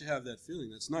like that you have that feeling.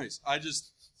 That's nice.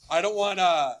 I don't want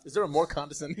Is there a more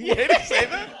condescending way to say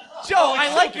that? Joe,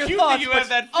 I like your cute thoughts, that you but have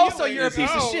that also feeling. you're a piece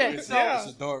of No, shit. it's So. not.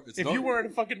 it's adorable. It's If you adorable. weren't a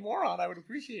fucking moron, I would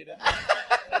appreciate it.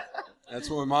 That's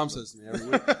what my mom says to me every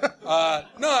week.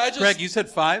 No, I just Greg, you said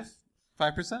 5%?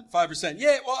 5%.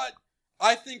 Yeah, well,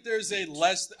 I think there's a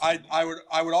less.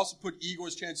 I would also put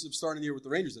Igor's chances of starting the year with the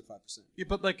Rangers at 5%. Yeah,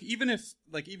 but even if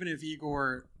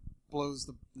Igor blows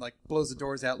the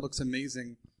doors out, looks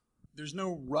amazing, there's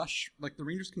no rush. Like the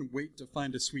Rangers can wait to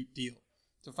find a sweet deal,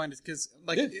 because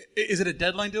is it a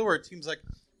deadline deal where it seems like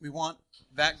we want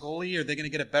that goalie? Are they going to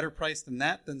get a better price than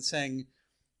that than saying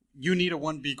you need a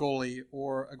 1B goalie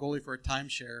or a goalie for a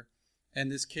timeshare? And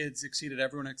this kid's exceeded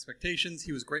everyone's expectations.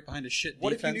 He was great behind a shit What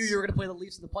defense. if you knew you were going to play the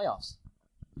Leafs in the playoffs?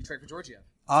 You trade for Georgiev.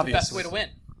 Obviously. Best way to win.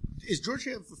 Is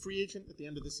Georgiev a free agent at the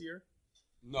end of this year?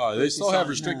 No, they still have signed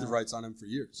restricted now. rights on him for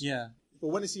years. Yeah. But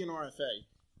when is he an RFA?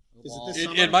 Is it this It,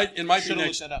 summer? it might be Should've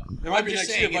next. looked that up. It might I'm be just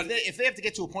next saying, year, but if they have to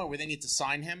get to a point where they need to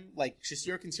sign him, like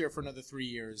Shesterkin's here for another 3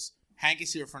 years, Hank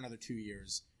is here for another 2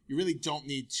 years. You really don't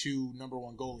need two number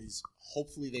one goalies.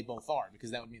 Hopefully they both are,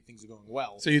 because that would mean things are going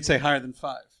well. So you'd say higher than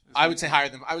 5? I would say higher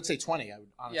than. I would say 20. I would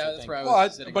honestly Yeah, that's think. where I well,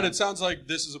 was sitting but on. it sounds like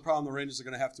this is a problem the Rangers are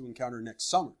going to have to encounter next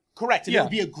summer. Correct. And Yeah. it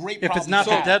would be a great If problem. it's not to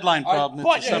the have. deadline problem,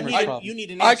 But it's the you summer's need, problem. you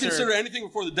need an I answer. consider anything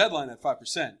before the deadline at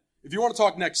 5%. If you want to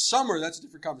talk next summer, that's a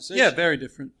different conversation. Yeah, very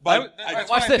different. But All right, why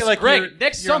watch I this. feel like Greg, you're-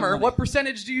 next you're on summer, money. what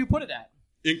percentage do you put it at?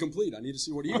 incomplete. I need to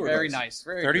see what Igor Very does. nice.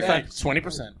 Very 35. good.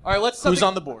 20%. All right, let's. Who's something-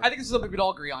 on the board? I think this is something we'd all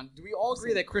agree on. Do we all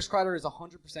agree that Chris Kreider is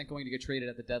 100% going to get traded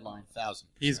at the deadline? 1,000.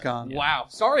 He's gone. Wow.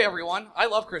 Sorry, everyone. I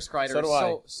love Chris Kreider So do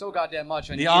I. so goddamn much.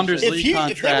 The Anders should- Lee If they were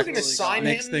contract going to sign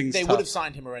makes him, things they tough. would have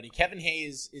signed him already. Kevin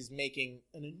Hayes is making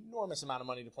an enormous amount of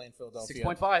money to play in Philadelphia.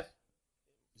 6.5.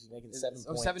 He's making It's-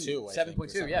 7.2.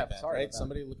 7.2, yeah, sorry Right? about that.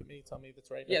 Somebody look at me. Tell me that's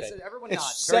right. Yes, Okay. everyone It's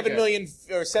nods. Very 7 good. million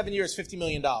or 7 years, $50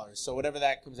 million. So whatever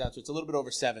that comes out to, it's a little bit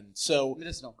over 7. So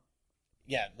Medicinal.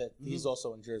 yeah, that he's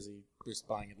also in Jersey, just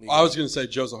buying it. I was going to say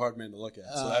Joe's a hard man to look at,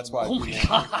 so that's why. Oh my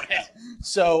god.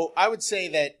 So I would say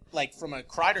that, like, from a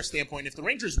Kreider standpoint, if the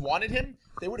Rangers wanted him,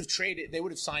 they would have traded. They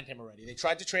would have signed him already. They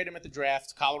tried to trade him at the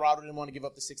draft. Colorado didn't want to give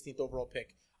up the 16th overall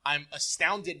pick. I'm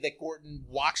astounded that Gorton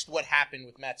watched what happened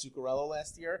with Matt Zuccarello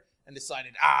last year and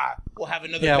decided, we'll have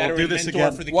another Yeah, we'll veteran do this mentor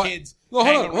again. for the What? kids. No,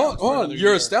 hang hold on, around hold for on. another You're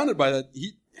year. astounded by that.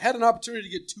 He had an opportunity to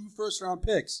get 2 first-round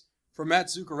picks for Matt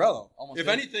Zuccarello. Almost If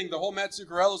did. anything, the whole Matt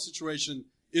Zuccarello situation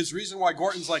is reason why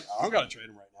Gorton's like, I don't got to trade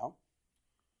him right now.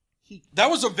 That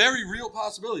was a very real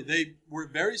possibility. They were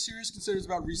very serious considerations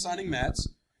about re-signing Matts,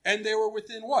 and they were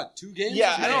within, 2 games?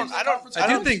 Yeah, Two I don't- games of I don't- conference I do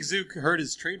finals? think Zook hurt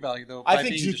his trade value, though. I by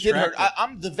think being Zook did hurt. distracted.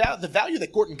 I'm the value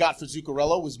that Gorton got for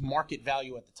Zuccarello was market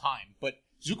value at the time, but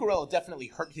Zuccarello definitely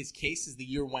hurt his case as the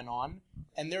year went on.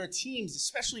 And there are teams,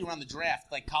 especially around the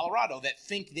draft, like Colorado, that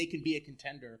think they can be a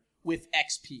contender with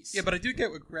X piece. Yeah, but I do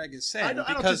get what Greg is saying. I don't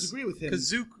because, disagree with him. Because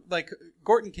Zook,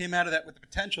 Gordon came out of that with the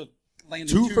potential of landing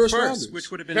 2 2 first firsts, rounders.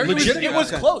 which would have been Very, Legitimate it was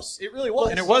content. close. It really was.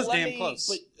 And it was let damn close.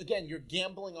 But again, you're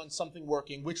gambling on something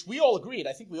working, which we all agreed.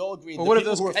 I think we all agreed. But the what if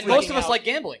people those- who were and most freaking of us out- like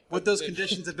gambling. Would those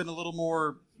conditions have been a little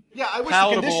more? Yeah, I wish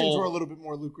palatable- the conditions were a little bit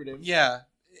more lucrative. Yeah,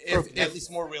 Or at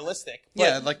least more realistic.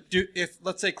 yeah, But- if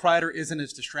let's say Kreider isn't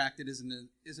as distracted,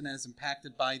 isn't as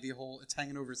impacted by the whole it's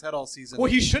hanging over his head all season. Well,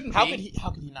 he shouldn't how be. could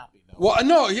he not be though? Well,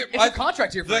 no. Here, It's a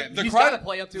contract year for him. He's got to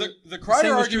play up to it. the Kreider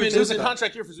Same was true argument with It was a isn't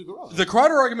contract year for Zuccarello. the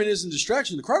Kreider argument isn't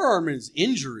distraction. The Kreider argument is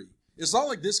injury. It's not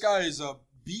like this guy is a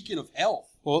beacon of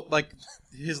health. Well,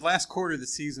 his last quarter of the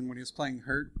season when he was playing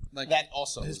hurt, that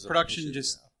also his was a production issue,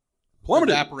 just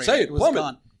Plummeted. evaporated. Say it. was Plummeted.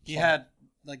 gone. He had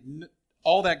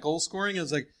all that goal scoring. It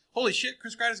was like, holy shit,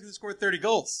 Chris Kreider's going to score 30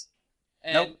 goals.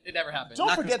 And Nope. it never happened. Don't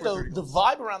Not gonna forget, score though, 30 the goals.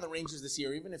 vibe around the Rangers this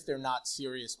year, even if they're not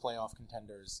serious playoff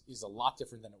contenders, is a lot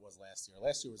different than it was last year.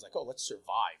 Last year was like, let's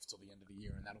survive till the end of the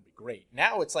year, and that'll be great.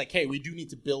 Now it's like, hey, we do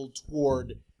need to build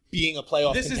toward being a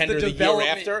playoff This is contender the the year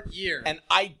development after. year. And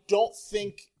I don't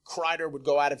think Kreider would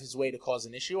go out of his way to cause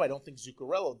an issue. I don't think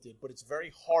Zuccarello did, but it's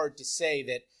very hard to say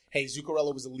that, hey,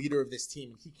 Zuccarello was a leader of this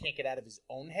team and he can't get out of his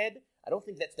own head. I don't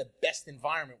think that's the best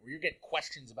environment where you're getting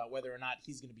questions about whether or not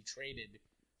he's going to be traded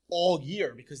all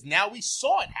year, because now we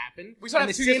saw it happen. We saw it and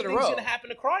happen the 2 years same in a thing's row. going to happen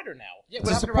to Kreider now. Yeah, To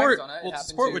what happened to support, Arizona? It to happened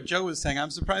support to- what Joe was saying, I'm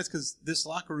surprised because this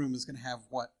locker room is going to have,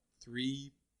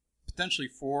 3, potentially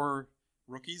 4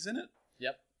 rookies in it?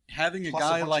 Yep. Having a Plus guy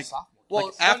bunch of like sophomores. Well,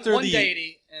 like after one the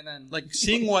deity, and then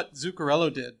seeing what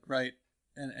Zuccarello did, right,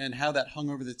 and how that hung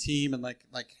over the team, and like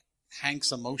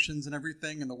Hank's emotions and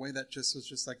everything, and the way that just was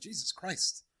just like Jesus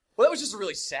Christ. Well, that was just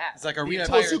really sad. It's like, are The we-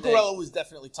 entire Well, thing. Zuccarello was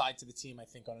definitely tied to the team, I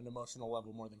think, on an emotional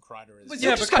level more than Kreider is. But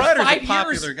Yeah, Zuc just but got Kreider's a 5 years.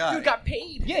 popular guy. Dude got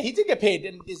paid. Yeah, he did get paid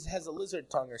and has a lizard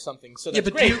tongue or something, so that's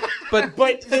but great. but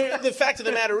But the fact of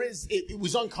the matter is, it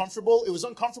was uncomfortable. It was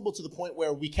uncomfortable to the point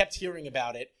where we kept hearing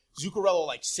about it. Zuccarello,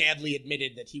 sadly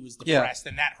admitted that he was depressed,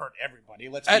 and that hurt everybody.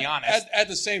 Let's be honest. At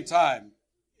the same time,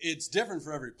 it's different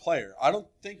for every player. I don't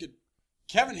think it.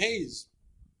 Kevin Hayes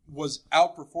was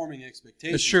outperforming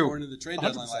expectations It's true. according to the trade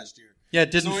deadline 100%. last year. yeah,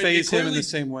 it didn't So phase him in clearly- the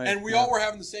same way. And we Yeah. all were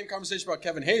having the same conversation about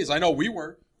Kevin Hayes. I know we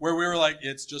were, where we were like,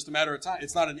 it's just a matter of time.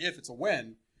 It's not an if, it's a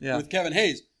when Yeah. with Kevin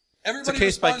Hayes. Everybody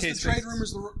case-by-case responds to trade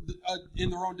basis. rumors in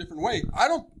their own different way.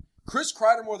 Chris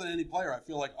Kreider, more than any player, I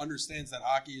feel like understands that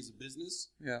hockey is a business.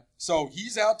 Yeah. So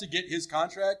he's out to get his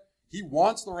contract. He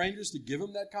wants the Rangers to give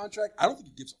him that contract. I don't think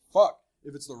he gives a fuck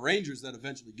if it's the Rangers that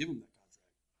eventually give him that contract.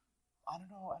 I don't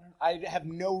know. I have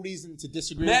no reason to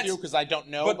disagree Matt's- with you because I don't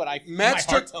know, but Matt's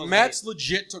my heart tells Matt's me.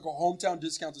 legit took a hometown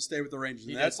discount to stay with the Rangers.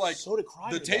 And He that's did. like So did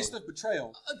Kreider, the taste though. of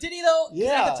betrayal. Did he though?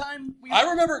 Yeah. At the time, I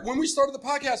remember when we started the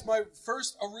podcast, my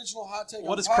first original hot take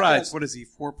What on is the Pride's? podcast. What is he?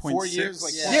 4.6. 4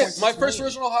 years, Yeah. Yeah, 4.6 my first million.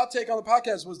 original hot take on the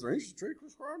podcast was the Rangers should trade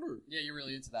Chris Kreider. Yeah, you're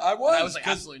really into that. I was, And I was like,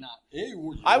 'cause- absolutely not. Yeah,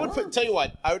 you I would were. tell you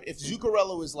what. If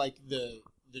Zuccarello is like the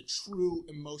true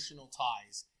emotional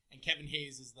ties, and Kevin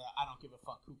Hayes is the I don't give a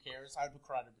fuck, who cares? I would put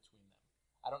Kreider between them.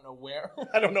 I don't know where.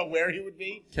 I don't know where he would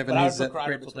be. Kevin but I would Hayes put at Kreider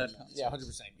Grateful between Dead them. concert. Yeah,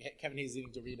 100%. Kevin Hayes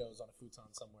eating Doritos on a futon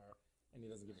somewhere, and he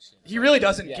doesn't give a shit. He really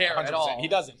doesn't Yeah, care 100%. at all. He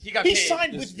doesn't. He got He paid.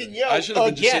 signed with Vigneault I should have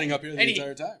been just again. sitting up here the And he-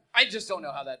 entire time. I just don't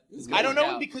know how that. is gonna I don't work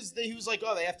know out. because he was like,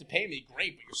 "Oh, they have to pay me."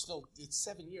 Great, but you're still. It's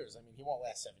 7 years. I mean, he won't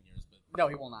last 7 years, but No,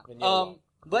 he will not. Then you'll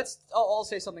know. I'll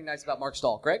say something nice about Mark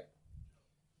Stahl. Greg?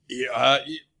 Yeah.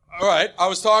 All right. I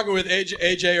was talking with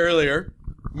AJ earlier.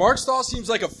 Mark Stahl seems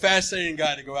like a fascinating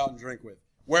guy to go out and drink with.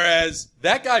 Whereas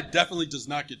that guy definitely does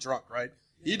not get drunk, right?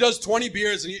 He does 20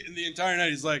 beers and the entire night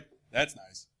he's like, that's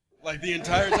nice. Like the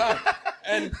entire time.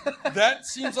 And that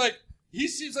seems like, he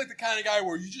seems like the kind of guy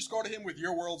where you just go to him with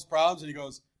your world's problems and he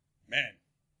goes, man,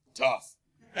 tough.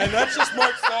 And that's just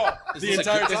Mark Stahl the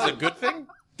entire time. This is a good thing.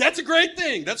 That's a great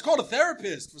thing. That's called a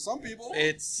therapist for some people.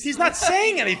 He's not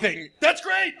saying anything. That's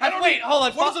great. I don't Wait, hold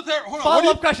on. What is a therapist? Hold on.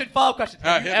 Follow-up question. Follow-up question.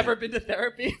 Have you hit me. ever been to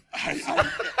therapy?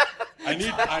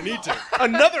 I need to.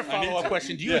 Another to. follow-up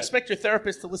question. Do you Yeah. expect your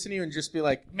therapist to listen to you and just be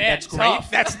like, Man, that's great? tough.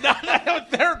 That's not how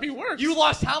therapy works. You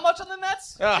lost how much on the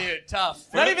Mets? Ah. Dude,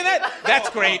 tough. Not even that. That's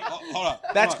great. Hold on.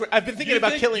 That's great. I've been thinking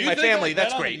about killing my family.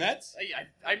 That's great. Mets?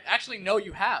 I actually know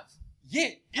you have.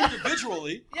 Yeah,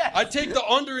 individually. Yeah. I take the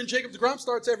under in Jacob deGrom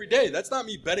starts every day. That's not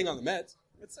me betting on the Mets.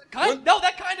 No,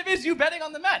 that kind of is you betting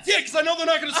on the Mets. Yeah, because I know they're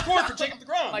not going to score for Jacob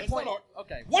deGrom. My That's point. not-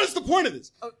 Okay. What is the point of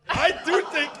this? I do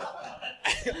think.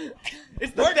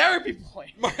 It's the therapy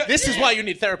point. This is why you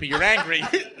need therapy. You're angry.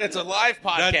 It's a live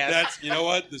podcast That's, you know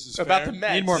what? This is about fair. the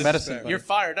Mets. Need more This is medicine, fair. buddy. You're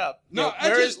fired up. No, Yeah, I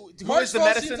where just. is- who Mark is the Stahl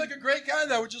medicine? seems like a great guy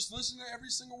that would just listen to every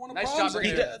single one of Nice Brom's job,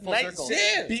 ideas. Brandon. Full circle.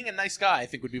 Yeah. Being a nice guy, I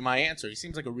think, would be my answer. He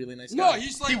seems like a really nice guy. No,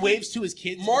 he's like- he waves to his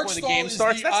kids Mark before the Stahl game is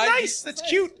starts. the That's ide- nice. That's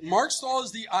cute. Mark Stahl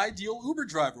is the ideal Uber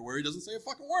driver where he doesn't say a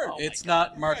fucking word. It's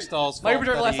not Mark Stahl's My fault Uber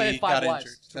driver last that night he had 5 got wives.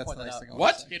 injured. Just That's point the that nice out. thing. about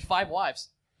What? He had 5 wives.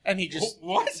 And he just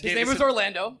What? His name was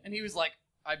Orlando, and he was like,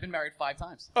 I've been married 5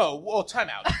 times. Oh, well, time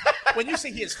out. When you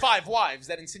say he has 5 wives,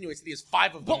 that insinuates that he has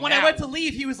 5 of them. But when now. I went to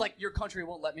leave, he was like, your country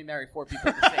won't let me marry 4 people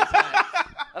at the same time.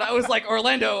 And I was like,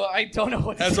 Orlando, I don't know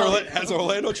what to Has, tell you. has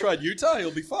Orlando tried Utah? He'll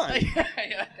be fine.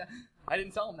 I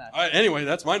didn't tell him that. All right, anyway,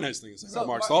 that's my nice thing to say about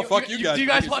Mark Stahl. Fuck you guys. Do you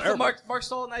for guys being want the terrible. Mark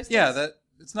Stahl nice Yeah, things? that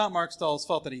it's not Mark Stahl's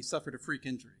fault that he suffered a freak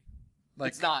injury.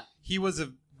 Like, It's not. He was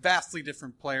a vastly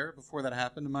different player before that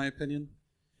happened, in my opinion.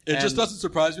 It just And- doesn't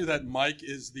surprise me that Mike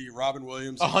is the Robin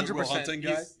Williams 100%. Goodwill Hunting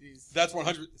guy. That's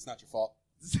 100. It's not your fault.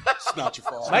 It's not your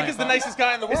fault. Mike is the nicest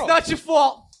guy in the world. It's not your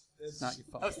fault. It's not your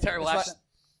fault. That was a terrible It's not- accent.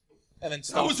 And then That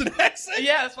stop. was an accent.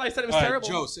 Yeah, that's why I said it was All right, terrible.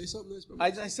 Joe, say something nice.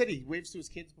 About I said he waves to his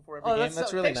kids before every Oh, game. that's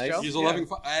That's so- really thanks, nice. Joe. He's a loving,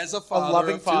 as a father,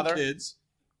 loving of 2 father. kids.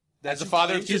 As a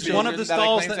father of 2 He's children one of the that I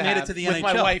Stahls claim that to made it have to the with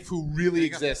my NHL. wife, who really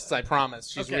exists. I promise.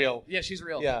 She's Okay. real. Yeah, she's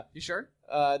real. Yeah. You sure?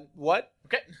 What?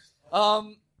 Okay.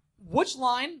 Which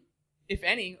line, if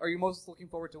any, are you most looking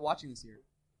forward to watching this year?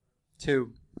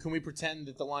 2. Can we pretend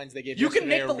that the lines they gave You can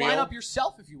yesterday make the are real? lineup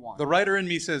yourself if you want. The writer in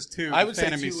me says 2. I would the fan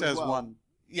say in me 2 as says well. 1.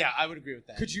 Yeah, I would agree with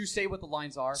that. Could you say what the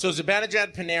lines are? So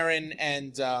Zibanejad, Panarin,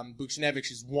 and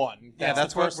Buchnevich is 1. Yeah,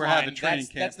 that's the what first we're line. having training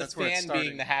camp. That's the That's where it's fan starting.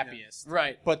 being the happiest.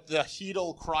 Right. But the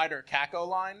Hedel, Kreider, Kako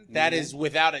line, that is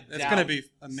without a doubt. It's going to be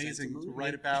amazing to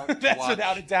write about. to That's watch.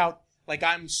 without a doubt. Like,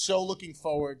 I'm so looking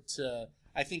forward to.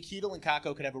 I think Hedel and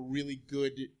Kako could have a really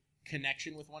good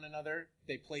connection with one another.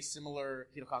 They play similar.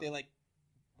 They like.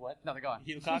 What? Nothing, go on.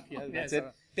 Heedle Cock? Yeah, that's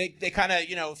so- it. They kind of,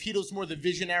 if Heedle's more the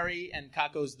visionary and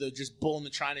Kakko's the just bull in the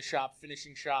china shop,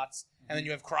 finishing shots, and then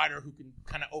you have Kreider who can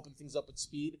kind of open things up with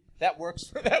speed. That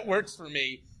works for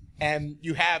me. And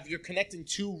you're connecting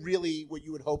two really what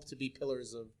you would hope to be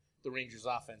pillars of the Rangers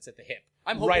offense at the hip.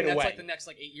 I'm hoping right that's away. like the next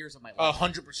 8 years of my life.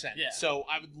 100%. Yeah. So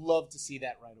I would love to see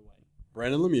that right away.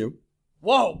 Brandon Lemieux,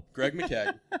 Whoa! Greg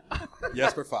McKegg,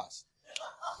 Jesper Fast.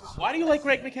 Why do you like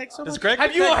Greg McKegg so much? Does Greg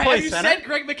Have you McKegg play center? said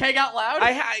Greg McKegg out loud?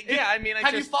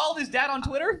 Have you followed his dad on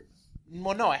Twitter?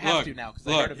 Well, no, I have to now because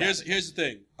I heard about it. Here's the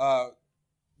thing.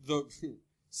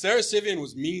 Sarah Sivian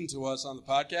was mean to us on the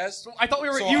podcast. I thought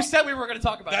you said we were going to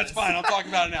talk about That's this. fine. I'm talking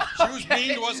about it now. She was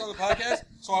mean to us on the podcast,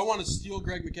 so I want to steal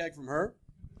Greg McKegg from her.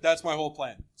 That's my whole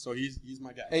plan. So he's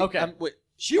my guy. Hey, Okay. wait.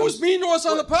 She was mean to us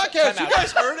on the podcast. Time You out.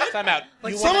 guys heard it. Time out.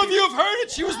 Like some of you have heard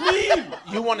it. She was mean.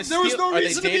 You want to There was no Are they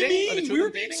reason to be dating? Are the mean. two We of were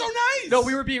them being dating? so nice. No,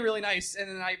 we were being really nice, and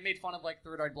then I made fun of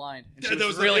Third Eye Blind, and she That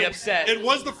was was really it- upset. It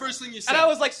was the first thing you said. And I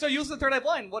was like, "So you listen to Third Eye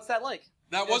Blind? What's that like?"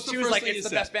 That was And the she was first like, thing "It's you the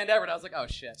said. best band ever." And I was like, "Oh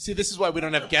shit." See, this is why we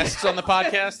don't have guests on the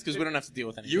podcast because we don't have to deal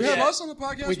with anything. You have Yeah. us on the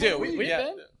podcast. We do. What We've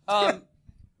Yeah. been.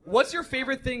 What's your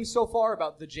favorite thing so far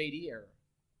about the JD era?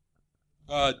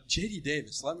 JD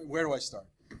Davis. Where do I start?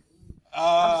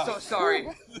 I'm so sorry.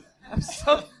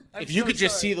 If you could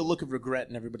just see the look of regret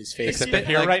in everybody's face Like, that they see,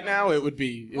 hear like- right now, it would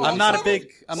be. I'm not big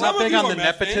Some on of you the are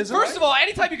Met fans, nepotism. First of all,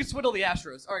 anytime you can swindle the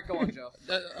Astros. All right, go on, Joe.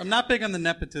 I'm not big on the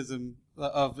nepotism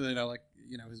of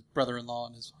his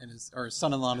brother-in-law and his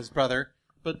son-in-law and his brother,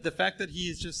 but the fact that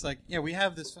he's just like, yeah, we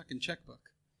have this fucking checkbook.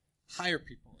 Hire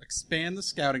people, expand the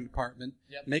scouting department,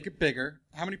 Yep. make it bigger.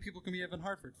 How many people can we have in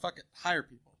Hartford? Fuck it, hire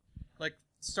people. Like,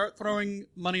 start throwing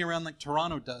money around like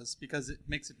Toronto does because it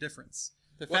makes a difference.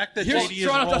 The fact that here's- JD is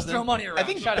Toronto does involved throw in, money around. I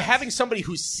think Shut up. having somebody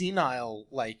who's senile,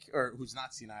 or who's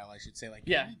not senile, I should say,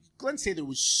 Glenn Sather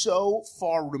was so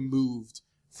far removed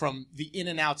from the in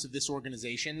and outs of this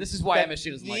organization. This is why that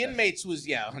MSG doesn't the like us. inmates was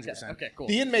 100%. Okay, cool.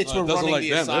 The inmates were It doesn't running like the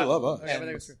them. They asylum. love us. Okay, I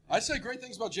think it's true. I say great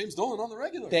things about James Dolan on the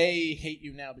regular. They hate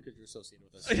you now because you're associated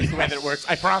with us. It's just the way that it works.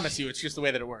 I promise you, it's just the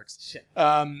way that it works. Shit.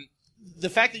 The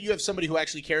fact that you have somebody who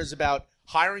actually cares about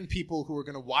hiring people who are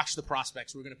going to watch the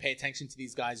prospects, who are going to pay attention to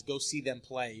these guys, go see them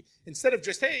play, instead of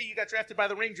just, hey, you got drafted by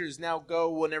the Rangers, now go,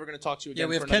 we're never going to talk to you again. Yeah,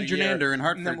 we have for another Ken year, Jernander in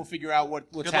Hartford. and then we'll figure out what's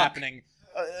Good luck. happening.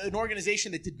 An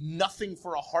organization that did nothing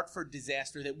for a Hartford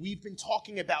disaster that we've been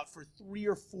talking about for 3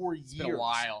 or 4 years. It's been a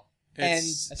while. And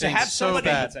It's to have so somebody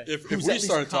bad. If who's we at least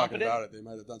started talking competent- about it, they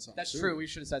might have done something. That's sooner. true. We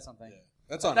should have said something. Yeah.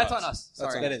 That's on That's us. on us. That's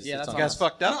Sorry. on That us. is. Yeah, It's that's on You guys us.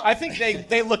 fucked up. I think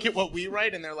they look at what we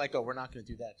write and they're like, oh, we're not going to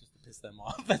do that just to piss them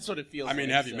off. That's what it feels I mean,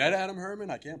 like. have you So met Adam Herman?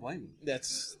 I can't blame you.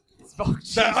 That's Oh,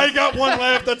 Jesus. I got one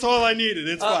laugh. That's all I needed.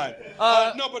 It's fine.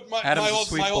 No, but my Adam's a whole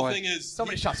sweet boy. thing is So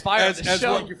many shots fired on this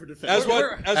show. what, as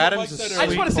what Adam's Mike a said sweet I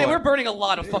just want to say boy. we're burning a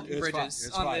lot of fucking It's fine. bridges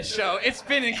It's on fine. this show. It's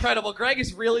been incredible. Greg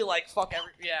is really like fuck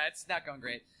every. Yeah, it's not going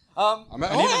great. I'm I need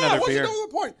another what's beer. the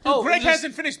point? Oh, Greg just-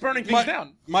 hasn't finished burning things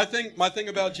down. My thing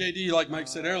about JD, like Mike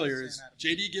said earlier, is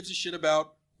JD gives a shit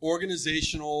about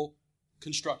organizational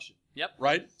construction. Yep.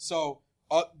 Right? So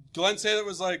Glenn Sather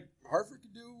was like, Hartford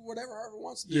can do whatever Hartford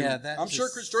wants to do. Yeah, that I'm sure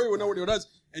just- Chris Drury would know what he does.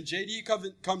 And JD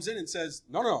comes in and says,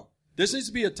 no. This needs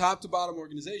to be a top-to-bottom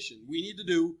organization. We need to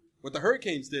do what the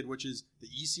Hurricanes did, which is the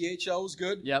ECHL is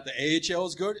good, Yep. the AHL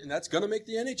is good, and that's going to make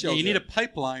the NHL Yeah, you need a good.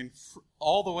 pipeline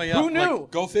all the way up. Who knew?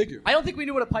 Go figure. I don't think we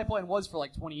knew what a pipeline was for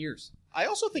like 20 years. I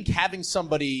also think having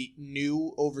somebody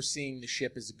new overseeing the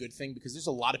ship is a good thing because there's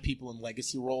a lot of people in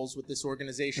legacy roles with this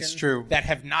organization. It's true. That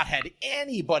have not had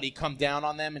anybody come down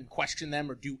on them and question them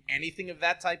or do anything of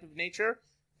that type of nature.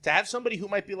 To have somebody who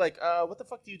might be like, what the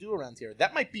fuck do you do around here?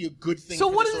 That might be a good thing So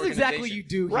for what this is it exactly organization.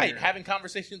 you do Right, here? having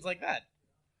conversations like that.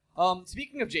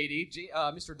 Speaking of JD,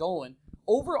 Mr. Dolan,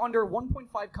 over under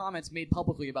 1.5 comments made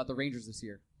publicly about the Rangers this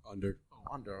year. Under.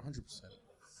 Oh, under 100%.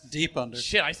 Deep under.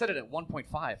 Shit, I said it at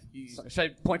 1.5. So,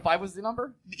 should I, 0.5 was the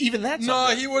number? Even that's No,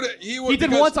 under. he would. He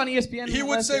did once on ESPN. he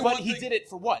would last say year. one But he thing- did it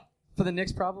for what? For the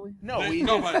Knicks, probably? No,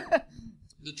 but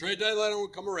the trade deadline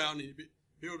would come around, and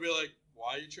he would be like,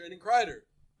 "Why are you trading Kreider?"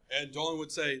 And Dolan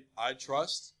would say, "I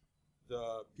trust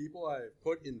the people I have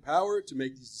put in power to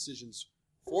make these decisions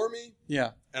for me."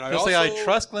 Yeah. And I He'll say, I also-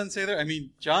 trust Glenn Sather. I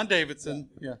mean, John Davidson.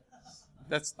 Yeah.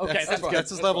 That's Okay, that's, that's that's, fine.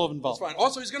 his level of That's involvement. fine.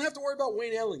 Also, he's going to have to worry about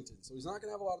Wayne Ellington, so he's not going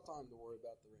to have a lot of time to worry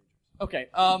about the Rangers.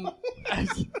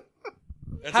 Okay.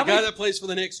 That's How the guy many- that plays for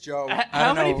the Knicks, Joe. How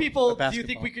don't many know people do you basketball.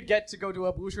 think we could get to go to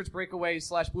a Blue Shirts breakaway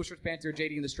 / Blue Shirts Panther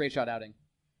JD in the straight shot outing?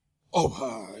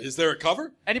 Is there a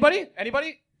cover? Anybody?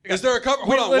 Is there a cover?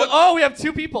 Hold on. Wait, What? Oh, we have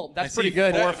 2 people. That's I pretty see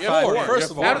good. 4 or Yeah, 5 four, here.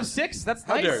 first of all. Out of 6? That's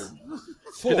How nice. dare you?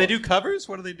 Do they do covers?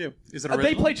 What do they do? Is it They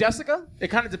original? play Jessica. It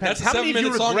kind of depends. That's a How many of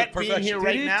you 7-minute song regret at being here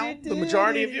perfection. right now? The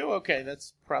majority of you? Okay,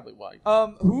 that's probably why.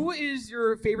 Who is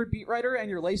your favorite beat writer and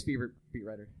your least favorite beat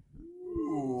writer?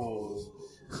 Ooh.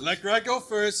 Let Greg go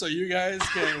first so you guys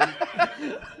can.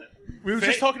 We were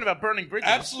just talking about burning bridges.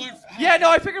 Absolute. Yeah, no,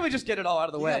 I figured we'd just get it all out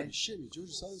of the way. Shit me,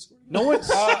 Georgia Southern Square. No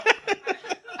one's.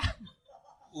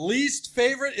 Least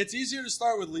favorite? It's easier to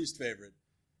start with least favorite.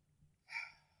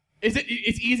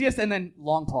 It's easiest and then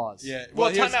long pause. Yeah. Well,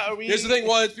 here's, time out. here's the thing.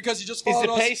 Well, it's because he just Is followed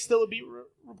Zippe us. still a beat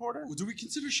reporter? Do we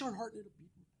consider Sean Hartnett a beat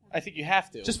reporter? I think you have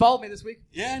to. Just follow me this week.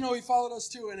 Yeah, no, he followed us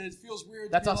too, and it feels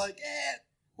weird That's to be us. like,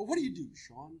 well, what do you do,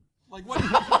 Sean? Like, what?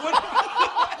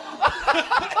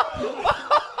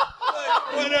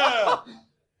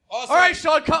 Awesome. All right,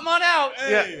 Sean, come on out.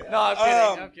 Hey. No, I'm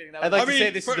kidding. I'm kidding. That I'd was like to I say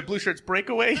mean, this for- is the Blue Shirts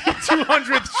breakaway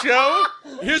 200th show.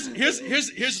 Here's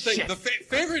the thing. The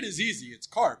favorite is easy. It's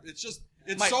Carp. It's just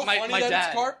it's so funny my that dad.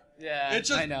 it's Carp. Yeah, It's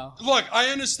just, I know. Look, I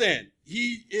understand.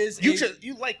 He is.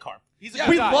 You like Carp. He's a Yeah,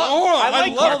 good we guy. love- hold on, I I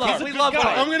like love Carp. Carp. He's a We good love guy.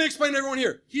 Carp. I'm going to explain to everyone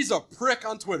here. He's a prick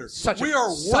on Twitter. We are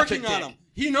such a working on dick. him.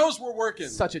 He knows we're working.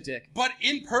 Such a dick. But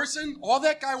in person, all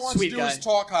that guy wants Sweet to do guy. is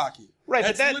talk hockey. Right,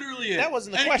 but That's that- literally it. that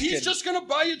wasn't the and question. He's just going to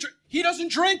buy you. He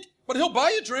doesn't drink, but he'll buy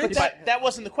you drinks. That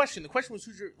wasn't the question. The question was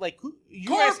who's your who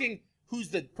you were Carp. asking who's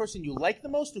the person you like the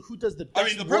most or who does the I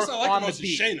best mean, the work person I like on the most the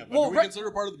beat. is Shayna. But Well, do we right- consider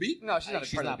her part of the beat? No, she's not,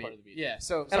 She's not part of the beat. Yeah,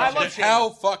 so And I love sorry. Shayna. How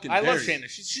fucking I dare love you. Shayna.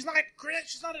 She's not great.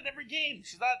 She's not at every game.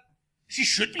 She's not. She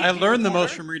should be. I a beat learned the reporter.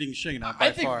 most from reading Shayna by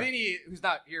I think far. Vinny, who's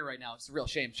not here right now, it's a real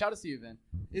shame. Shout out to you, Vin.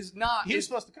 Is not. He was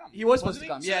supposed to come. He was supposed Wasn't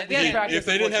to come. he? Yeah, So they had he- practice, If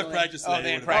they didn't have unfortunately. practice, Oh, today, they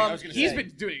had would've- practice. I was gonna He's say. been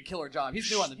doing a killer job. He's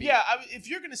new on the beat. Yeah, if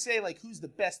you're gonna say like who's the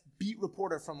best beat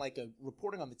reporter from like a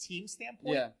reporting on the team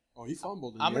standpoint, Yeah. Oh, he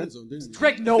fumbled in I'm the gonna- end zone, didn't he?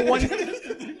 Greg, no one.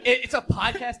 It's a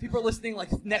podcast. People are listening like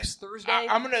next Thursday.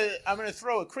 I'm gonna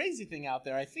throw a crazy thing out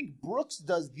there. I think Brooks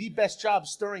does the best job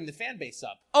stirring the fan base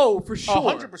up. Oh, for sure.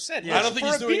 100%. I don't think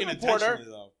he's doing it reporter.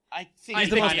 intentionally, though. I think He's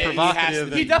he the most kinda-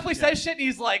 provocative He and- definitely Yeah. says shit, and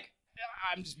he's like,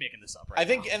 I'm just making this up right I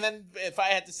think, now. and then if I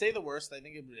had to say the worst, I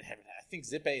think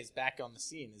Zippe is back on the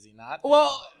scene. Is he not?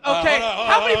 Well, okay. hold on,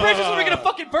 How many hold on, bridges hold are we on. going to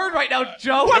fucking burn right now,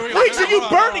 Joe? What we go. bridge are you Hold on,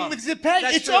 hold burning on. with Zippe?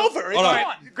 That's It's true. over. It's Hold on.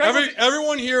 gone. Greg,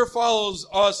 Everyone here follows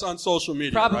us on social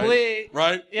media, Probably.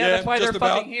 right? Yeah, that's why just they're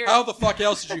about. fucking here. How the fuck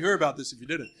else did you hear about this if you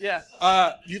didn't? Yeah.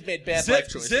 You've made bad life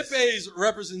choices. Zippe's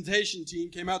representation team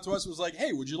came out to us and was like,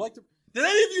 hey, would you like to... Did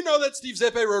any of you know that Steve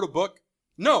Zippe wrote a book?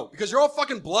 No, because you're all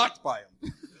fucking blocked by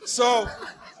him. So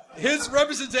his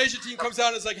representation team comes out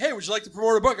and is like, hey, would you like to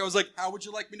promote a book? I was like, how would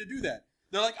you like me to do that?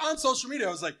 They're like, on social media.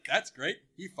 I was like, that's great.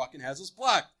 He fucking has us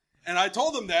blocked. And I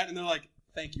told them that, and they're like,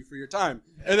 thank you for your time.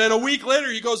 And then a week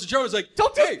later, he goes to Joe and is like,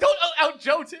 Don't hey, out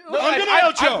Joe, too. I'm gonna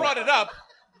out Joe. I brought it up.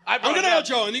 I'm going to out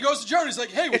Joe. And he goes to Joe and he's like,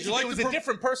 hey, would you like It was to... a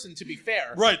different person, to be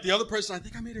fair. Right, the other person, I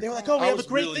think I made it. They were like, "Oh, we I have a was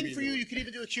great really thing mean for to you. him. You could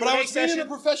even do a But I Q&A was meaning in session." a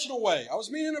professional way.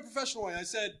 I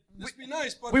said, this be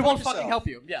nice, but We fuck won't yourself. fucking help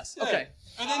you. Yes. Yeah. Okay.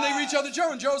 And then they reach out to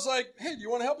Joe, and Joe's like, hey, do you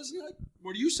want to help us? And you're like,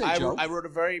 what do you say, Joe? I wrote a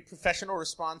very professional,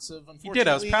 responsive. You did.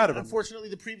 I was proud of him. Unfortunately,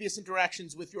 the previous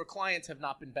interactions with your clients have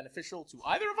not been beneficial to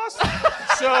either of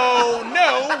us. So,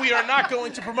 no, we are not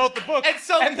going to promote the book.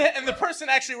 And the person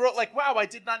actually wrote like, wow, I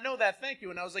did not know that. Thank you.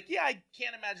 And I was like, yeah, I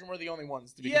can't imagine we're the only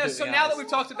ones to be Yeah, so completely now that honest. we've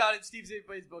talked about it, Steve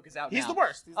Zippe's book is out He's now. the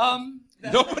worst. He's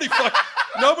the worst.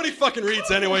 Nobody fucking reads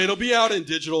anyway. It'll be out in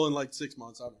digital in like 6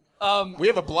 months. I don't know. We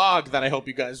have a blog that I hope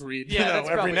you guys read. Yeah, You know, that's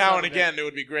every probably now some and of it. again, it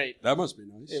would be great. That must be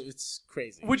nice. It's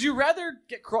crazy. Would you rather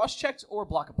get cross-checked or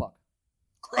block a puck?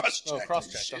 Cross-check. Oh,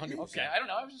 cross-checked, 100%. Okay, I don't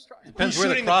know. I was just trying. Depends Who's where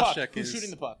the shooting the puck? cross-check Who's is. shooting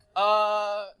the puck?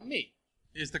 Me.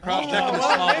 Is the cross-check in the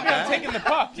well, small maybe I'm bag? taking the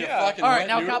puck. Yeah. Fucking All right, wet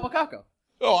now noodle. Capo Caco.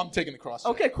 Oh, I'm taking the cross.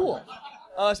 Okay, cool.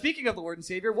 Speaking of the Lord and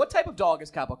Savior, what type of dog is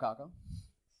Capo Caco?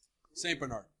 Saint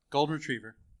Bernard. Golden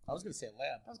Retriever. I was going to say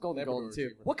lab. That's golden Labrador golden too.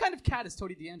 Retriever. What kind of cat is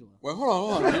Tony D'Angelo? Well,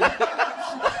 hold on, dude.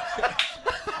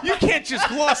 You can't just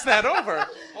gloss that over.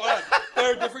 Hold on.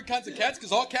 There are different kinds of cats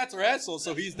because all cats are assholes,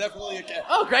 so he's definitely a cat.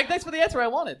 Oh, Greg, thanks for the answer I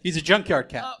wanted. He's a junkyard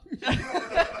cat.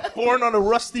 Born on a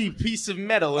rusty piece of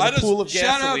metal in a pool of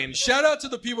gasoline. Shout out to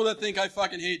the people that think I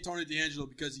fucking hate Tony D'Angelo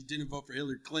because he didn't vote for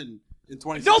Hillary Clinton in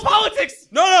 2016. No politics!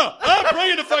 No, I'm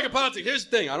bringing the fucking politics. Here's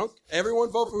the thing.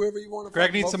 Everyone vote for whoever you want to Greg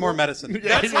vote needs for. some more medicine.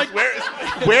 That's like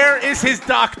Where is his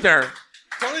doctor?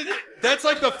 That's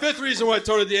like the fifth reason why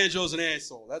Tony D'Angelo's an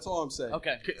asshole. That's all I'm saying.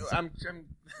 Okay.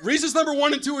 Reasons number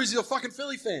 1 and 2 is he's a fucking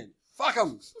Philly fan. Fuck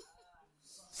him.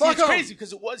 It's crazy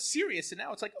because it was serious, and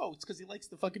now it's like, oh, it's because he likes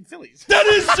the fucking Phillies. That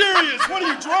is serious. What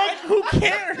are you drunk? Who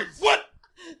cares? What?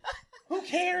 Who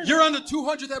cares? You're on the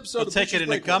 200th episode He'll of take it Butcher's in a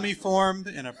Breakaway. gummy form,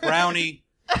 in a brownie.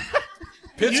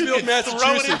 Pittsfield, You can throw it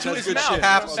Massachusetts. into That's his good mouth shit. from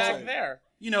Capsule. back there.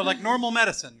 like normal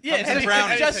medicine. Yeah, Comes in it's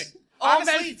brownies. just all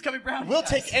Honestly, medicine's coming brown. We'll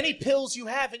take any pills you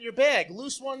have in your bag,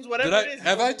 loose ones, whatever it is.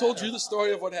 Have I told you the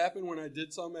story of what happened when I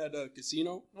did some at a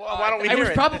casino? Well, why don't we I hear was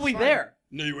it? probably That's fine. there.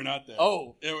 No, you were not there.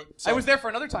 Oh. I was there for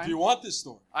another time. Do you want this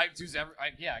story? I guess.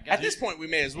 At this point, we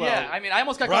may as well. Yeah, I mean, I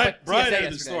almost got caught by Brian TSA heard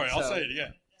yesterday. the story. I'll so. say it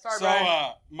again. Sorry, so,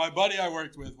 Brian. my buddy I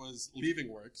worked with was leaving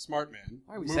work, smart man,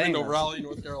 Why are we moving saying to this? Raleigh,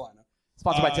 North Carolina.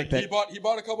 Sponsored by TickPick. He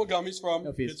bought a couple gummies from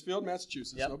No fees. Pittsfield,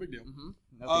 Massachusetts. Yep. No big deal. Mm-hmm.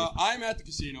 No fees. I'm at the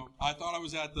casino. I thought I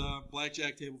was at the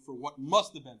blackjack table for what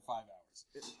must have been 5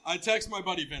 hours. I text my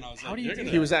buddy Vin. I was How like, do you "You're do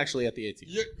gonna- He was actually at the ATM.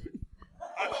 you-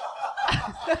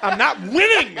 I'm not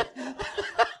winning.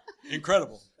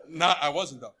 Incredible. I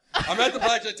wasn't though. I'm at the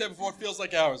blackjack table for what feels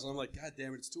like hours, and I'm like, God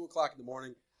damn it! It's 2:00 in the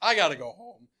morning. I gotta go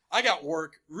home. I got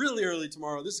work really early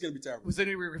tomorrow. This is gonna be terrible. Was it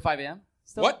anywhere 5 a.m.?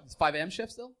 Still? What? It's 5 a.m.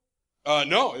 shift still?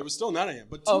 No, it was still 9 a.m.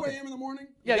 But 2 Okay. a.m. in the morning.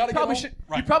 Yeah, gotta you probably get home? should.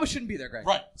 Right. You probably shouldn't be there, Greg.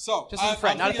 Right. So Just as a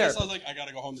friend, I'm not a thinking this, I therapist. was like, I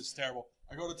gotta go home. This is terrible.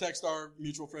 I go to text our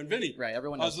mutual friend Vinny. Right.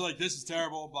 Everyone I knows. was like, this is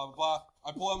terrible. Blah blah blah.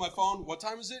 I pull out my phone. What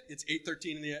time is it? It's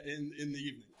 8:13 in the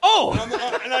evening. Oh!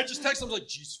 And I just text him. I was like,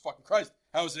 Jesus fucking Christ!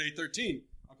 How is it 8:13?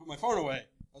 I put my phone away.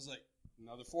 I was like,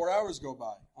 another 4 hours go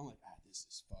by. I'm like, this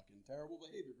is fucking terrible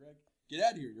behavior, Greg. Get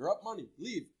out of here. You're up money.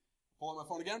 Leave. Pull out my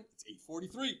phone again. It's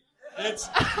 8:43. It's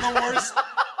the worst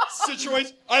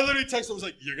situation. I literally texted him. I was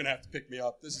like, you're gonna have to pick me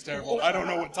up. This is terrible. I don't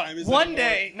know what time it is. One anymore.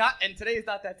 day, and today is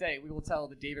not that day. We will tell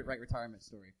the David Wright retirement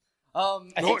story. I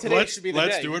think today should be the day.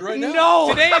 Let's do it right now. No!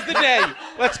 Today is the day.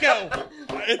 Let's go.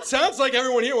 It sounds like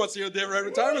everyone here wants to hear the David Wright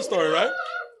retirement story, right?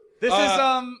 This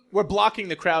We're blocking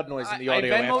the crowd noise in the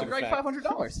audio I after Venmoed the Greg fact.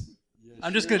 $500.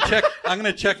 I'm just gonna check. I'm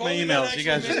gonna check If my only that emails. You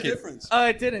guys actually just made a keep. difference.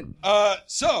 It didn't.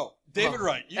 So David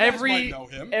Wright, you guys might know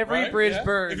him. every right? bridge Yeah?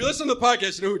 burned. If you listen to the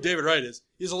podcast, you know who David Wright is.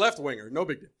 He's a left winger, no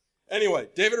big deal. Anyway,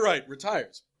 David Wright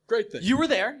retires. Great thing. You were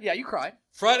there. Yeah, you cried.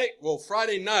 Friday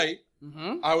night,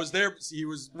 Mm-hmm. I was there. He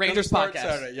was Rangers gonna start podcast.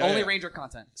 Saturday. Yeah, Only yeah. Ranger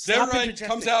content. David Stop Wright interjecting.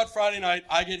 comes out Friday night.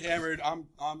 I get hammered. I'm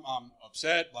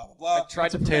upset. Blah blah blah. I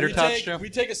tried to Tater we tots, take, Joe. we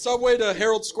take a subway to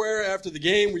Herald Square after the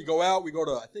game. We go out. We go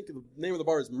to, I think the name of the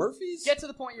bar is Murphy's. Get to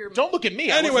the point you're. Don't look at me.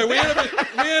 I Anyway, wasn't we there.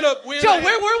 end up. Joe,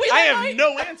 where were we? I that have night?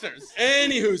 no answers.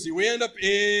 Anywhoosie, we end up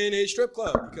in a strip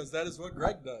club because that is what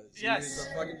Greg does. Yes. He's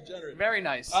a fucking degenerate. Very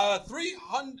nice.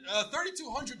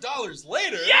 $3,200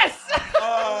 later.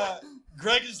 yes.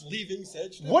 Greg is leaving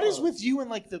said strip What is club. with you and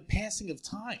like the passing of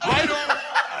time?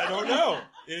 I don't know.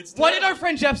 It's What did terrible. our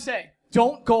friend Jeff say?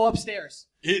 Don't go upstairs.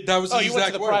 That was his you went to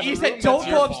exact the word. private He room? said, That's "Don't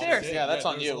your go fault. upstairs." Yeah, that's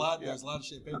on there you. There was a lot of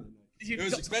champagne that night. You It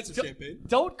was don't- expensive don't- champagne.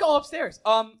 Don't go upstairs.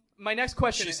 My next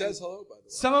question. She says hello, by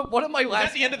the way. One of my Was last.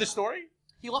 that the end of the story?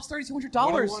 He lost $3,200.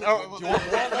 What do you want? Oh, no,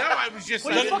 I was just.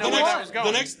 What I do you didn't know fucking where that want? was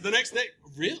going. The next day,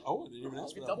 really? Oh, I didn't even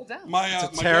ask for that. Double down. My a my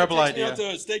terrible dad takes me idea. out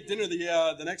to a steak dinner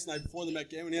the next night before the Met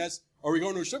game, and he asked, "Are we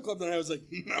going to a strip club?" And I was like,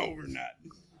 "No, we're not."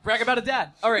 Brag about a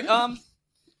dad. All right.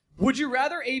 Would you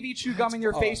rather AV chew gum in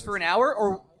your face for an hour,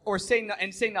 or say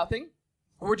nothing,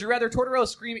 or would you rather Tortorella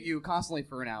scream at you constantly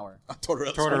for an hour?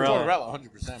 Tortorella. Tortorella,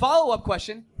 100%. Follow up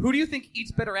question: who do you think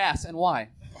eats better ass and why?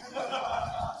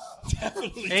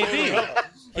 Definitely AV. Tortorella.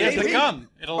 He has the gum.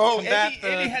 It'll combat the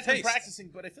Andy has been taste. practicing,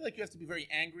 but I feel like you have to be very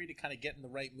angry to kind of get in the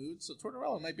right mood. So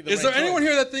Tortorella might be the Is right there anyone choice.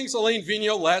 here that thinks Elaine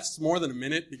Vigneault lasts more than a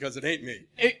minute? Because it ain't me.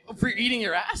 For eating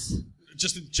your ass?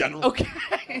 Just in general. Okay.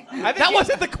 think That he-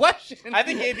 wasn't the question. I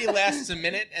think AB lasts a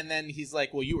minute, and then he's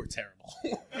like, "Well, you were terrible,"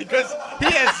 because he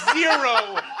has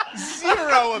zero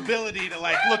ability to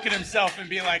like look at himself and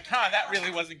be like, "Huh, that really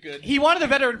wasn't good." He wanted a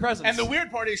veteran presence. And the weird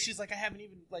part is, she's like,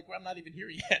 I'm not even here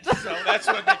yet." So that's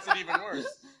what makes it even worse.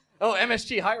 Oh,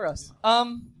 MSG, hire us.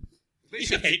 They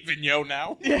should hate Vigneault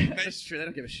now. Yeah, that's true. They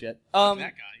don't give a shit. That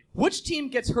guy. Which team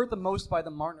gets hurt the most by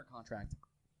the Marner contract?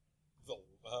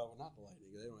 Not the Lightning.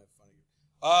 They don't have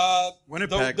funny.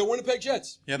 Winnipeg. The Winnipeg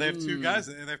Jets. Yeah, they have two guys.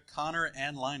 They have Connor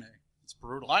and Line. It's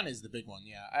brutal. Line is the big one,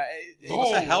 yeah.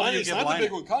 What the hell do you Liney's give not Laine? the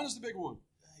big one. Connor's the big one.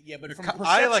 Yeah, but from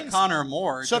I like perceptions- Connor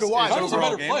more. So just do I. his Connor's a overall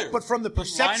better game. player. But from the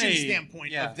perception Laine,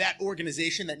 standpoint yeah. of that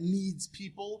organization that needs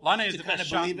people Laine is to the kind best of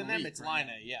shot believe in in the them, league it's right Laine,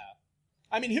 now. yeah.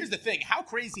 I mean, here's the thing. How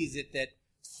crazy is it that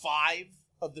 5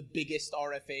 of the biggest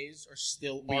RFAs are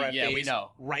still RFAs we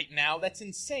know. right now? That's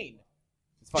insane.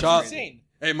 It's fucking Charlie. crazy. Insane.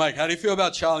 Hey, Mike, how do you feel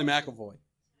about Charlie McAvoy?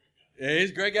 Yeah,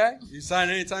 he's a great guy. You sign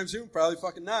anytime soon? Probably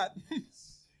fucking not.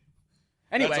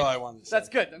 Anyway, That's all I wanted to say. that's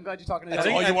good. I'm glad you're talking to That's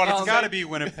me. all you wanted to It's say? got to be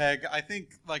Winnipeg. I think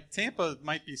like Tampa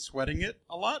might be sweating it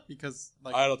a lot because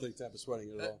like I don't think Tampa's sweating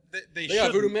it at all. they They got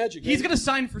shouldn't. Voodoo Magic. He's baby. gonna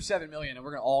sign for $7 million, and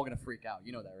we're all gonna freak out.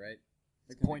 You know that, right?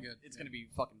 It's gonna be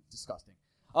fucking disgusting.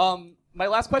 My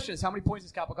last question is: how many points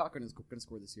is Kapokaka gonna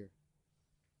score this year?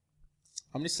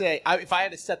 I'm going to say, if I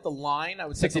had to set the line, I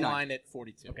would set the 69. line at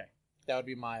 42. Okay. That would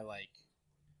be my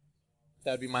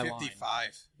That would be my 55. line.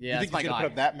 Yeah, You that's think my he's gonna guy.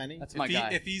 put up that many? That's my If, guy.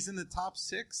 if he's in the top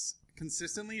 6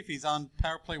 consistently, if he's on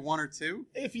power play 1 or 2,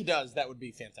 If he does, that would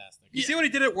be fantastic. you see what he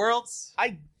did at Worlds?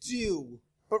 I do.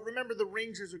 But remember, the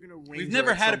Rangers are going to Ranger. We've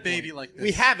never at had a some baby point. like this.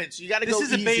 We haven't, so you got to go This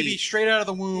is a easy. baby straight out of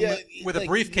the womb Yeah, with a like,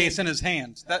 briefcase in his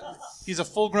hand. He's a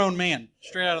full-grown man,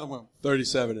 straight out of the womb.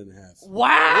 37 and a half.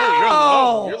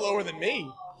 Wow! You're lower than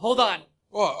me. Hold on.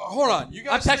 Oh, hold on. You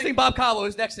I'm guys texting think- Bob Cabo,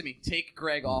 who's next to me. Take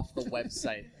Greg off the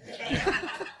website.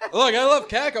 Look, I love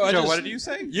Kako. Joe, what did you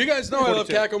say? You guys know I love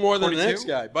 42. Kako more than the 42? next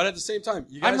guy, but at the same time,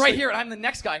 you guys I'm right think- here, and I'm the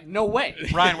next guy. No way.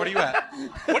 Ryan, what are you at?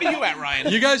 What are you at,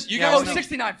 Ryan? You guys Oh, know-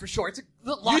 69 for sure.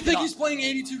 Lock You it think up. he's playing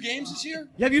 82 games this year?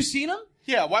 Have you seen him?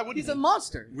 Yeah, why wouldn't He's he? a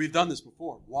monster. We've done this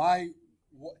before. Why?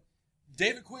 What?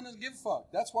 David Quinn doesn't give a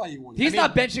fuck. That's why he won. He's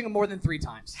not benching him more than 3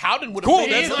 times. Howden would have Cool,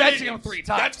 He that's is not benching 80 him 3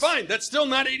 times. That's fine. That's still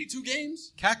not 82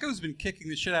 games. Kako's been kicking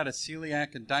the shit out of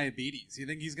celiac and diabetes. You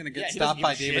think he's going to Yeah, get he stopped doesn't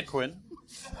by give a David shit. Quinn?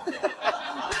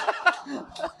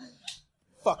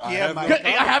 Fuck I yeah, have my no- Good. I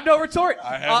have no retort.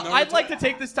 I have no I'd like to retort.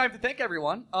 take this time to thank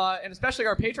everyone, and especially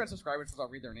our Patreon subscribers, because I'll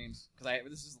read their names, because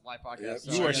this is a live podcast. Yep.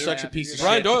 so You are I do such have a to piece do of that.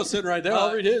 Brian Doyle's sitting right there.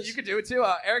 I'll read his. You could do it too.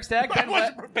 Eric Stagg, I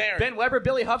wasn't prepared. Ben Weber,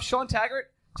 Billy Huff, Sean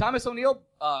Taggart, Thomas O'Neill,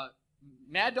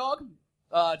 Mad Dog,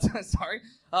 sorry,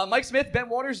 Mike Smith, Ben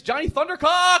Waters, Johnny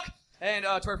Thundercock, and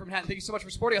Tori from Manhattan. Thank you so much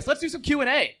for supporting us. Let's do some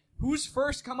Q&A. Who's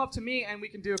first? Come up to me, and we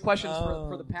can do questions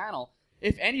for the panel.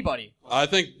 If anybody. I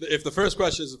think if the first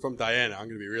question is from Diana, I'm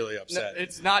going to be really No, upset.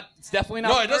 it's not. It's definitely not.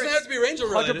 No, it doesn't have to be Ranger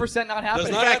related. 100% not happening.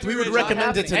 Does not have to be we would Ranger recommend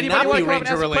related. it to Anybody not want be to come up and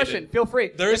ask a Ranger-related. question? Feel free.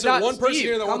 There If isn't not, one person Steve,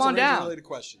 here that come wants a on down. Ranger-related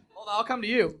question. Hold on, I'll come to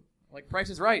you. Like Price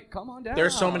is Right. Come on down. There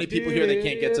are so many people here that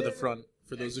can't get to the front,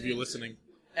 for those of you listening.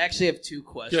 I actually have 2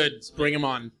 questions. Good. Bring them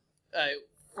on.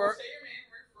 For,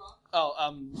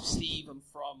 Steve, I'm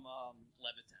from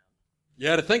Levittown. You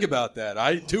had to think about that.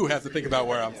 I, too, have to think about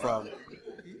where I'm from.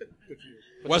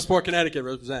 Westport, Connecticut,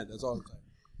 represent. That's all I'm saying.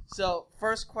 So,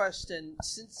 first question,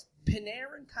 since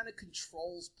Panarin kind of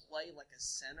controls play like a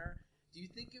center, do you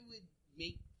think it would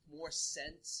make more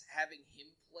sense having him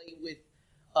play with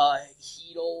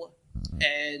Hedl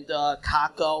and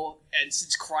Kakko, and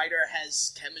since Kreider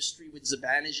has chemistry with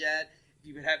Zibanejad, if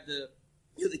you would have the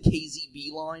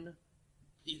KZB line?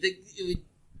 Do you think it would...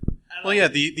 Well, yeah,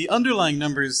 the underlying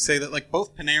numbers say that like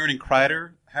both Panarin and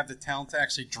Kreider have the talent to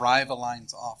actually drive a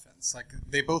line's offense. Like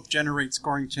they both generate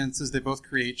scoring chances, they both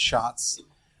create shots,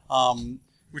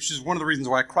 which is one of the reasons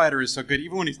why Kreider is so good.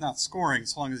 Even when he's not scoring,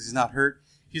 so long as he's not hurt,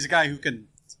 he's a guy who can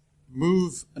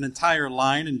move an entire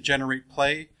line and generate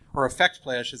play, or affect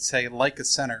play, I should say, like a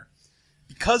center.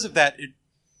 Because of that,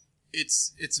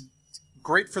 it's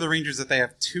great for the Rangers that they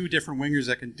have 2 different wingers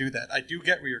that can do that. I do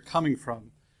get where you're coming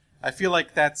from. I feel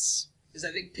like that's... Because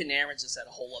I think Panarin's just at a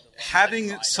whole other level. Having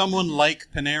than Kreider. someone like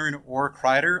Panarin or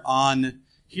Kreider on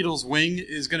Hedl's wing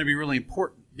is going to be really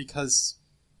important because,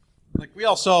 like we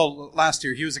all saw last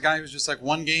year, he was a guy who was just like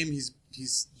one game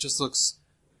he's just looks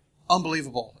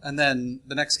unbelievable, and then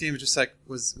the next game was just like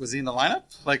was he in the lineup?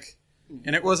 Like,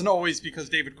 and it wasn't always because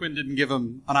David Quinn didn't give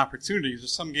him an opportunity.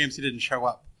 There's some games he didn't show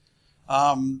up.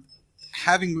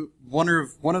 Having one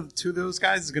of 2 of those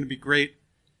guys is going to be great.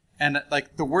 And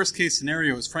like the worst case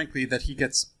scenario is frankly that he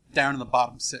gets down in the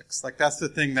bottom 6. Like that's the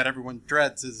thing that everyone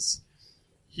dreads is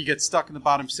he gets stuck in the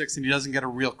bottom 6 and he doesn't get a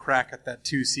real crack at that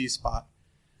 2C spot.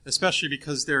 Especially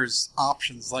because there's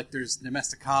options like there's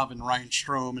Nemestikov and Ryan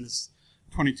Strome and his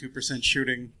 22%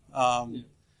 shooting.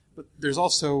 But there's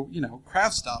also,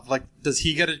 Kravtsov. Like, does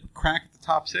he get a crack at the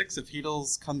top 6 if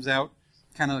Hedl's comes out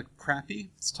kind of crappy?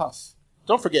 It's tough.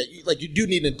 Don't forget, you do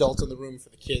need an adult in the room for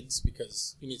the kids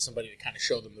because you need somebody to kind of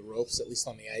show them the ropes, at least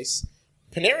on the ice.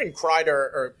 Panarin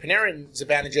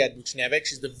Zibanejad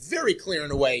Buchnevich is the very clear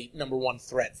and away number 1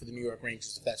 threat for the New York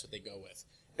Rangers if that's what they go with.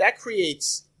 That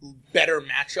creates better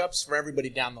matchups for everybody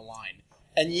down the line.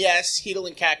 And yes, Hedl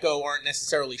and Kakko aren't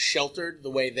necessarily sheltered the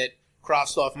way that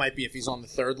Kravtsov might be if he's on the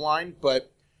 3rd line,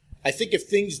 but I think if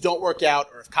things don't work out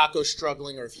or if Kakko's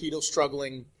struggling or if Hedl's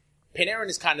struggling, Panarin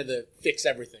is kind of the fix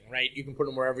everything, right? You can put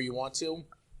him wherever you want to.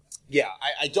 Yeah,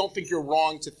 I don't think you're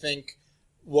wrong to think,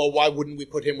 well, why wouldn't we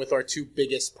put him with our 2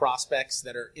 biggest prospects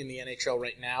that are in the NHL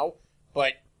right now?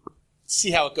 But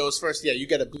see how it goes first. Yeah, you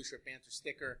get a Blue Shirt Panther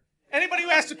sticker. Anybody who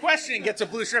asks a question gets a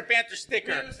Blue Shirt Panther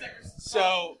sticker.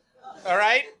 So, all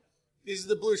right? This is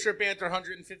the Blue Shirt Panther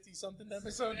 150-something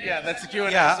episode? Yeah, that's the Q&A.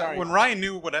 Yeah, Sorry. when Ryan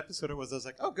knew what episode it was, I was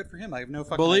like, oh, good for him. I have no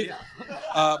fucking Believe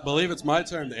idea. it's my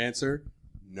turn to answer.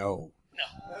 No.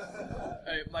 All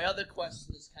right, my other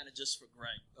question is kind of just for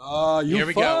Greg. You Here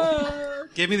we go.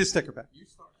 fuck. Give me the sticker back.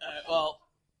 Well,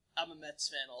 I'm a Mets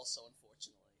fan also,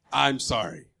 unfortunately. I'm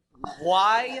sorry.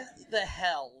 Why the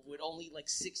hell, with only like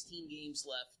 16 games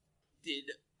left,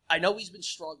 I know he's been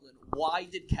struggling. Why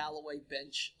did Callaway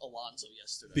bench Alonso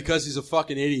yesterday? Because he's a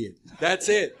fucking idiot. That's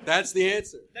it. That's the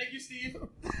answer. Thank you, Steve.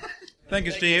 Thank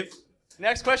you, Steve.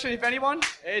 Next question, if anyone.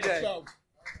 AJ. So,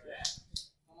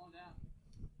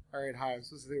 All right, hi. I'm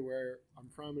supposed to say where I'm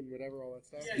from and whatever, all that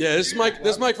stuff. Yeah, this is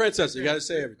Mike Francesa. You got to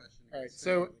say everything. All right,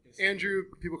 so Andrew,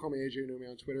 people call me AJ, you know me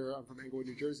on Twitter. I'm from Englewood,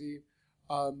 New Jersey.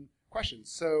 Question.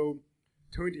 So,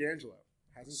 Tony D'Angelo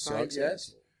hasn't signed yet.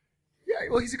 Success. Yeah,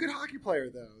 well, he's a good hockey player,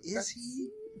 though. Is he?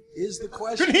 Is the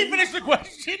question. Could he finish the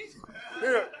question?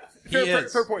 No.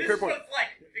 Fair point. In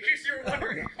case you were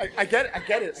wondering. I get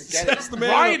it. That's the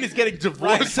man. Ryan is getting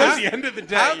divorced at the end of the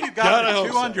day. How have you got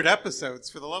 200 episodes,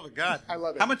 for the love of God? I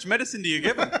love it. How much medicine do you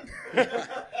give him?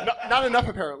 Not enough,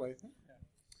 apparently.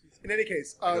 In any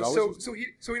case, always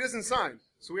so he doesn't sign.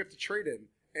 So we have to trade him.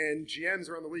 And GMs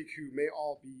around the league who may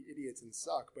all be idiots and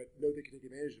suck, but know they can take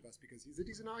advantage of us because he's a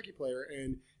decent hockey player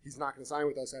and he's not going to sign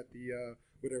with us at the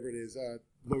whatever it is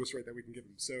lowest rate that we can give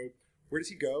him. So where does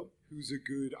he go? Who's a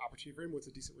good opportunity for him? What's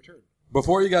a decent return?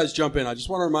 Before you guys jump in, I just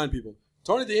want to remind people,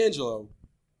 Tony D'Angelo,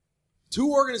 2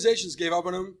 organizations gave up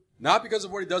on him, not because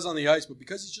of what he does on the ice, but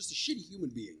because he's just a shitty human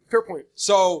being. Fair point.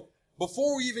 So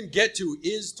before we even get to,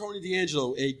 is Tony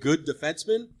D'Angelo a good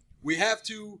defenseman, we have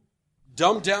to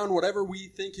dumb down whatever we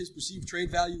think his perceived trade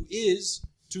value is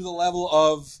to the level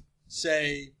of,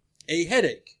 say, a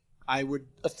headache. I would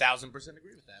 1,000%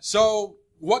 agree with that. So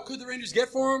what could the Rangers get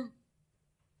for him?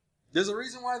 There's a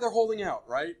reason why they're holding out,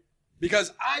 right?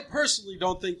 Because I personally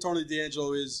don't think Tony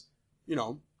D'Angelo is,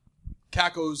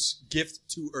 Caco's gift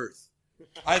to Earth.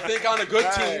 I think on a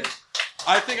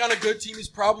good team, he's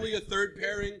probably a third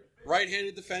pairing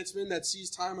right-handed defenseman that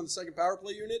sees time on the second power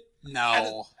play unit.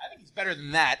 No. I think he's better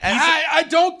than that. I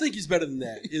don't think he's better than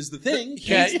that, is the thing.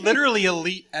 He's literally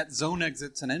elite at zone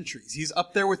exits and entries. He's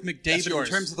up there with McDavid in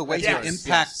terms of the way he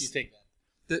impacts You take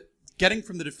that. getting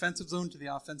from the defensive zone to the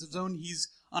offensive zone. He's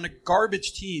on a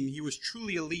garbage team. He was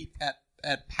truly elite at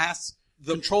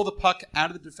control the puck out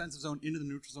of the defensive zone into the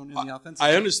neutral zone in the offensive zone.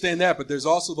 I understand that, but there's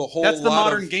also the whole That's the lot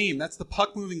modern of, game. That's the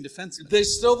puck-moving defenseman.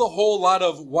 There's still the whole lot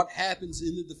of what happens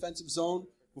in the defensive zone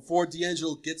before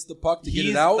D'Angelo gets the puck to get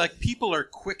it out. Like, people are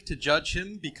quick to judge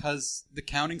him because the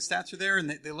counting stats are there, and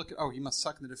they look at, he must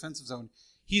suck in the defensive zone.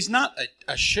 He's not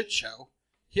a shit show.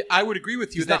 I would agree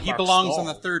with you that he belongs on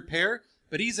the third pair,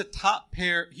 but he's a top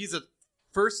pair. He's a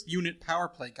first unit power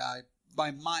play guy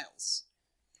by miles.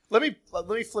 Let me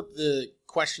flip the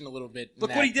question a little bit.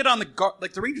 Look what he did on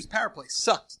the Rangers power play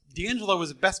sucked. D'Angelo was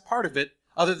the best part of it,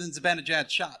 other than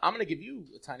Zibanejad's shot. I'm going to give you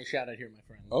a tiny shout out here, my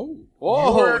friend.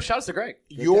 Whoa! Shout out to Greg.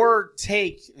 Your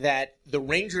take that the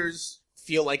Rangers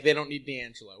feel like they don't need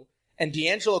D'Angelo, and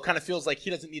D'Angelo kind of feels like he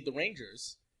doesn't need the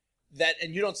Rangers.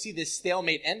 And you don't see this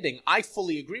stalemate ending. I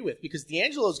fully agree with, because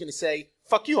D'Angelo is going to say,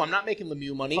 "Fuck you! I'm not making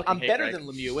Lemieux money. I'm better than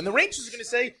Lemieux." And the Rangers are going to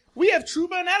say, "We have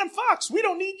Trouba and Adam Fox. We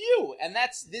don't need you." And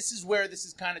this is where this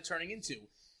is kind of turning into.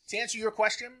 To answer your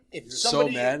question, if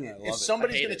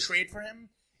somebody's going to trade for him,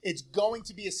 it's going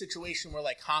to be a situation where,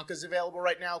 like, Honka's available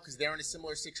right now because they're in a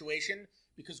similar situation.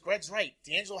 Because Greg's right.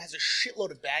 D'Angelo has a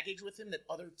shitload of baggage with him that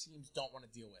other teams don't want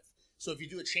to deal with. So if you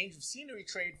do a change of scenery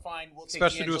trade, fine. We'll take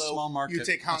Especially D'Angelo. to a small market. You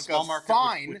take Honka, a small market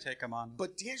fine. would take him on.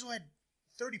 But D'Angelo had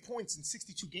 30 points in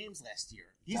 62 games last year.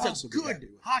 He's a good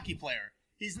hockey player.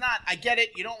 He's not. I get it.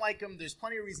 You don't like him. There's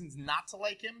plenty of reasons not to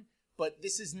like him. But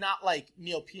this is not like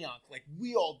Neil Pionk. Like,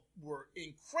 we all were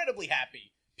incredibly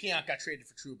happy Pionk got traded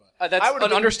for Trouba. That's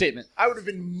an understatement. I would have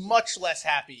been much less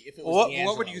happy if it was D'Angelo.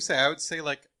 What would you say? I would say,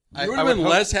 like, you would have been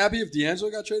less happy if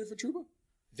D'Angelo got traded for Trouba?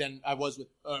 Than I was with.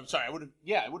 I'm sorry. I would have.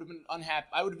 Yeah, I would have been unhappy.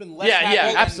 I would have been less. happy.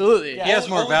 Yeah, absolutely. He has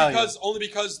more value. Only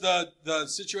because the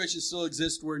situation still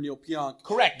exists where Neil Pionk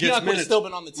correct. gets Pionk would have still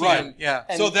been on the team. Right. Yeah.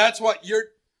 So that's what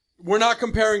we're not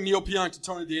comparing Neil Pionk to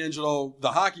Tony D'Angelo,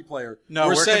 the hockey player. No,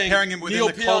 we're saying comparing him within Neil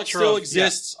the Pionk culture still of,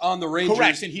 exists on the Rangers.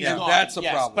 Correct, and he's gone. That's a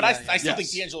problem. But I still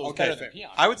think D'Angelo is better than Pionk.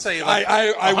 I would say,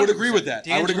 I would agree with that.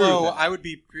 I would agree with that. I would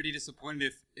be pretty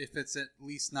disappointed if it's at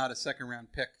least not a second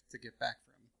round pick to get back from him.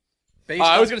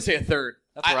 I was going to say a third.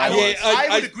 That's where I was. I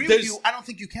would agree with you. I don't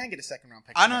think you can get a second round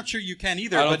pick. I'm not sure you can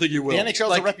either. I don't think you will. The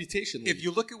NHL's a reputation league. If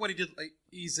you look at what he did,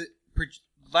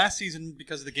 last season,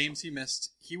 because of the games he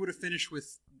missed, he would have finished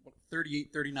with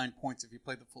 38, 39 points if he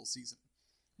played the full season.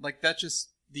 Like, that's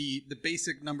just the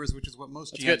basic numbers, which is what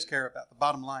most GMs care about, the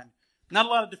bottom line. Not a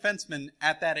lot of defensemen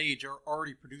at that age are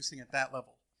already producing at that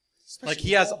level. Like,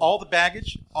 he has all the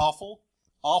baggage, awful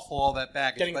all that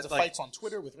baggage. Getting into fights on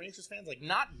Twitter with Rangers fans, like,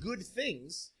 not good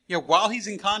things. Yeah, while he's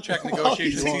in contract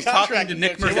negotiations, he's talking to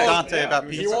Nick Mercadante about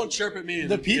pizza. He won't chirp at me.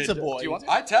 The pizza boy.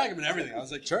 I tag him in everything. I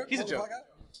was like, chirp. He's a joke.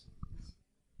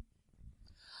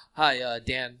 Hi,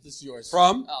 Dan. This is yours.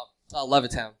 From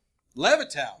Levittown.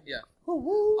 Levittown. Yeah.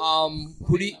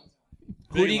 Who do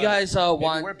you guys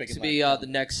want to be the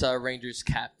next Rangers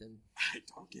captain? I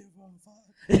don't give a fuck.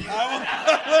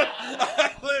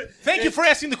 Thank you for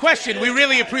asking the question. We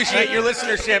really appreciate your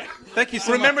listenership. Thank you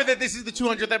so Remember that this is the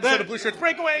 200th episode of Blue Shirts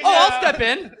Breakaway. Oh, I'll step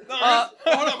in.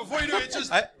 Hold on, before you do it, it's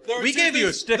just we gave you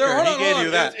a sticker. He gave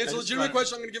you that. It's a legitimate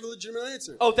question. I'm going to give a legitimate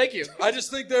answer. Oh, thank you. I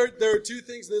just think there are two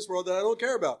things in this world that I don't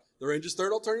care about: the Rangers'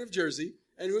 third alternative jersey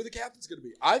and who the captain's going to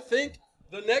be. I think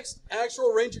the next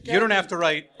actual Ranger captain. You don't have to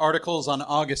write articles on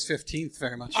August 15th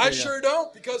very much. I sure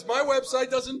don't, because my website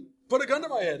doesn't put a gun to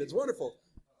my head. It's wonderful.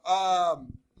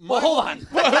 Well, hold on.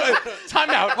 Time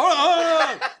out. Hold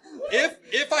on.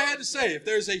 If I had to say, if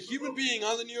there's a human being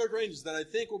on the New York Rangers that I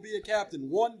think will be a captain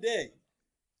one day,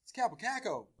 it's Capo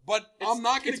Caco. But I'm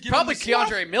not going to give probably him the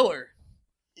Keandre Miller.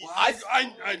 Well,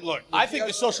 I look. I think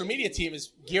the social media team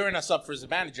is gearing us up for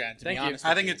Zibanejad, to be honest.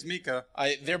 I think it's Mika.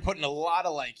 They're putting a lot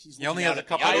of He only has a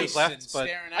couple of years left, but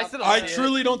I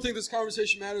truly don't think this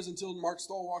conversation matters until Mark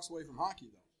Stoll walks away from hockey,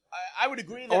 though. I would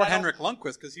agree that. Or Henrik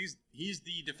Lundqvist, because he's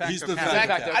the de facto captain.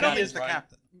 captain. I don't He is the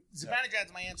captain.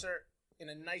 Zibanejad's my answer in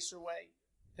a nicer way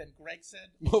than Greg said.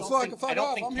 Well, I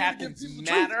don't think captains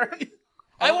matter.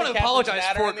 I want to apologize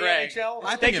for Greg.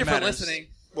 Thank you for matters. listening.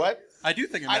 What? I do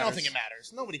think it matters. I don't think it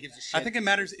matters. Nobody gives a shit. I think it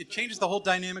matters. It changes the whole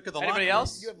dynamic of the Anybody locker room.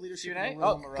 else? You have leadership Q&A? in the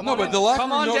room. Come No, on but in. the locker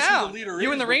Come room on knows down. who the leader You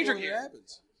is and the Ranger before it gear.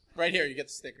 happens. Right here, you get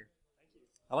the sticker.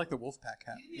 I like the Wolfpack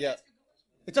hat. Yeah.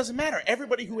 It doesn't matter.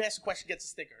 Everybody who asks a question gets a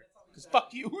sticker. Because fuck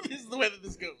you. This is the way that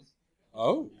this goes.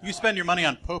 Oh. You spend your money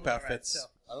on Pope outfits.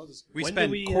 I don't disagree. We When spend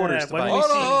do we, quarters to when buy do we these.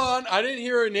 see- Hold on. I didn't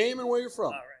hear a name and where you're from.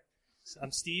 All right. So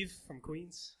I'm Steve from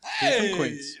Queens. Hey, from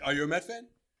Queens. Are you a Met fan?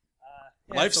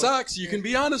 Yeah, Life so- sucks. You can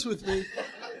be honest with me.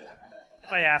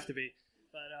 If I have to be.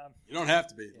 But You don't have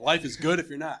to be. Life is good if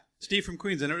you're not. Steve from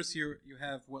Queens, I notice you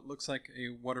have what looks like a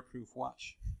waterproof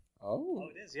watch. Oh. oh,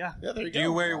 it is, yeah. Yeah, there you Do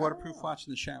you wear your waterproof watch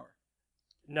in the shower?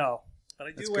 No, but I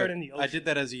do That's wear good. it in the ocean. I did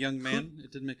that as a young man.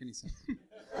 It didn't make any sense.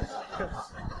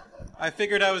 I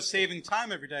figured I was saving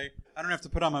time every day. I don't have to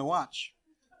put on my watch.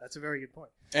 That's a very good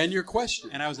point. And your question.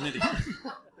 And I was an idiot.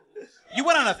 You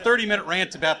went on a 30-minute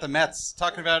rant about the Mets,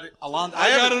 talking about Alonso. I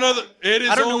got another. It is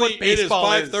I don't know only. what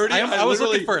baseball it is 5:30. I was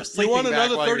looking for a You sleeping want bag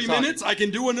another while you were 30 talking. minutes? I can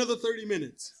do another 30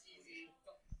 minutes.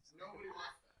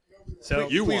 So,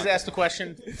 You Please want. ask the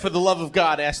question. For the love of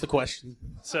God, ask the question.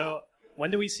 so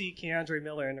when do we see Keandre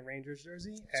Miller in the Rangers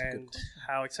jersey? And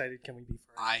how excited can we be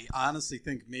for it? I honestly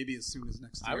think maybe as soon as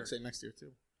next year. I would say next year,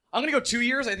 too. I'm going to go 2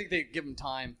 years. I think they give him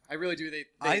time. I really do.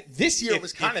 This year If-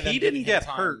 was kind of if them he giving didn't get him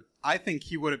time. hurt, I think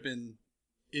he would have been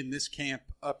in this camp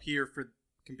up here for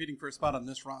competing for a spot on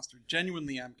this roster.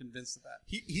 Genuinely, I'm convinced of that.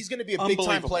 He's going to be a big-time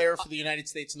Unbelievable. player for the United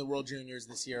States in the World Juniors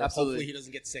this year. Absolutely. Hopefully he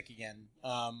doesn't get sick again.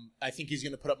 I think he's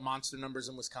going to put up monster numbers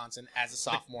in Wisconsin as a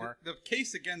sophomore. The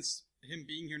case against him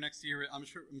being here next year, I'm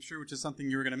sure, which is something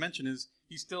you were going to mention, is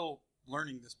he's still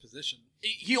learning this position.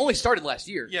 He only started last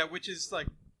year. Yeah, which is like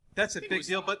that's a big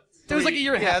deal. But There was like a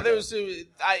year and a half. Yeah, there ago. was.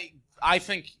 I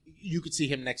think you could see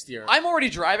him next year. I'm already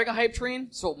driving a hype train,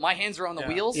 so my hands are on the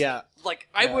wheels. Yeah. Like,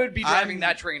 I would be driving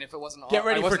that train if it wasn't Get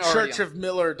ready I for wasn't already on.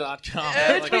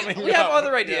 churchofmiller.com. We have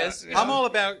other ideas. I'm all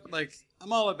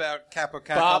about Capo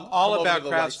Caco. Bob, I'm all come over about to the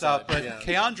crowd right stuff. side. But Yeah.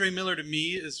 Keandre Miller to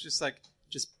me is just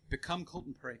become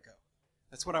Colton Parayko.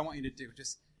 That's what I want you to do.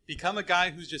 Just become a guy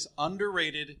who's just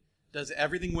underrated, does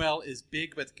everything well, is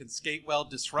big but can skate well,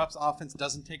 disrupts offense,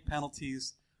 doesn't take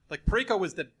penalties. Like Parayko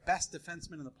was the best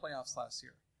defenseman in the playoffs last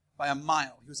year by a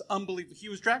mile. He was unbelievable. He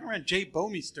was dragging around Jay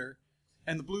Bouwmeester,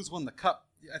 and the Blues won the cup.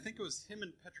 I think it was him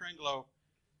and Pietrangelo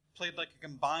played like a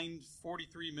combined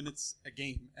 43 minutes a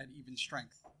game at even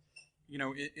strength.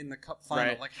 In the cup final.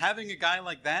 Right. Like having a guy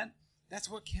like that, that's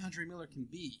what Keandre Miller can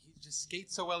be. He just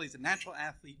skates so well. He's a natural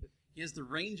athlete. He has the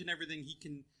range and everything. He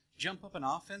can jump up an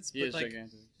offense. He But is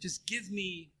gigantic. just give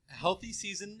me a healthy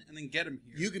season and then get him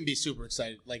here. You can be super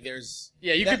excited. Like there's.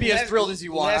 Yeah, you could be as thrilled as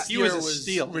you want. Last He year was a was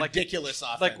steal. ridiculous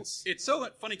Like offense. it's so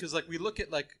funny because we look at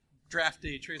draft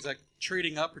day trades, like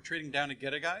trading up or trading down to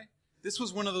get a guy. This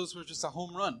was one of those where just a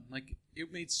home run. Like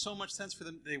it made so much sense for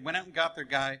them. They went out and got their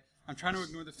guy. I'm trying to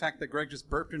ignore the fact that Greg just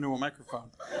burped into a microphone.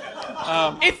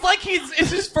 It's like it's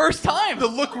his first time. The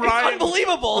look It's Ryan-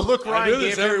 unbelievable. Look, I Ryan do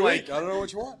this gave every him, week. I don't know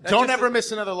what you want. Don't ever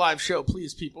miss another live show,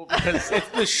 please, people, because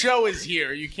if the show is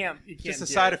here. You can't. Just a get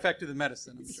side it. effect of the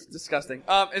medicine. I'm sure. It's disgusting.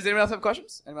 Does anyone else have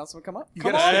questions? Anyone else want to come up?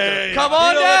 Come got on, a sticker. come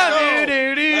on Let's down.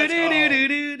 go.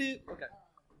 Do-do-do-do-do-do-do. Okay.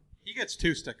 He gets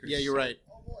 2 stickers. Yeah, you're right.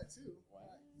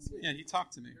 Yeah, he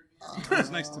talked to me. He was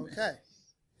nice to me. Okay.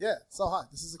 Yeah. So hi,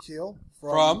 this is Akil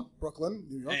From? Brooklyn,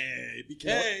 New York. Hey,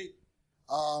 BK.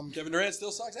 Kevin Durant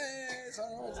still sucks. Hey, it's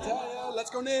all right, to tell ya. Let's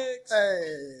go Knicks.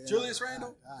 Hey. Julius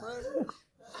Randle. Forever.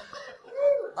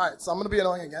 All right, so I'm going to be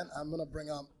annoying again. I'm going to bring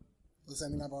up the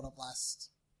same thing I brought up last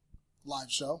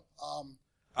live show.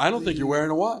 I don't think you're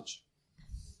wearing a watch.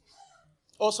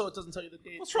 Also, it doesn't tell you the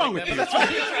date. What's wrong with you?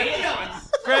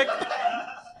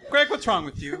 Greg, what's wrong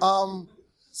with you?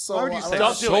 So Why would you say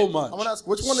that? So much. I'm going to ask,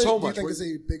 which one So do you much. think is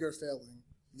a bigger failing?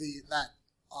 That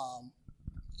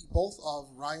both of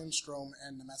Ryan Strome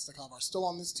and Nemestikov are still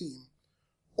on this team,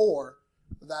 or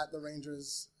that the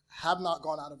Rangers have not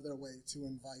gone out of their way to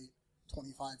invite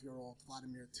 25-year-old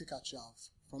Vladimir Tkachev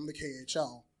from the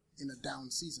KHL in a down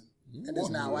season and is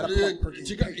now at a point per game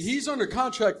pace. He's under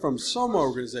contract from some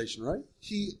organization, right?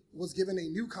 He was given a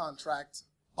new contract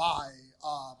by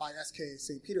SK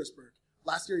St. Petersburg.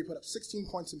 Last year he put up 16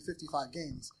 points in 55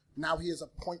 games. Now he is a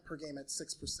point per game at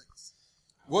 6 for 6.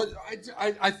 What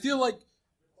I feel like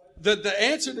the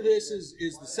answer to this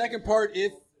is the second part.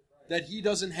 If that he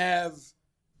doesn't have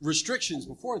restrictions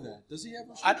before that, does he have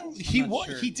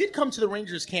restrictions? He did come to the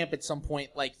Rangers camp at some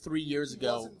point like 3 years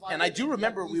ago, and I do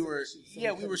remember we were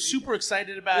super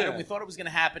excited about it. We thought it was going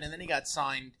to happen, and then he got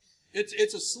signed.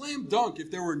 It's a slam dunk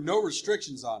if there were no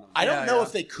restrictions on him. I don't know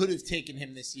if they could have taken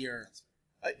him this year.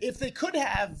 If they could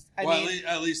have, I mean,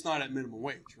 at least not at minimum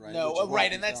wage, right? No,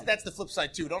 right, and that's the flip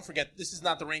side too. Don't forget, this is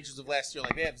not the Rangers of last year.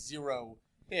 Like they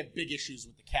have big issues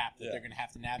with the cap that they're going to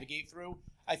have to navigate through.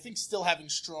 I think still having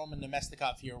Strome and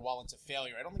Nemestikov here, while it's a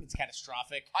failure, I don't think it's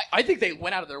catastrophic. I think they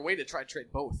went out of their way to try to trade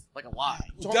both, like a lot.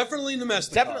 Definitely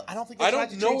Nemestikov. Definitely, I don't think they tried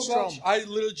to trade Strome. I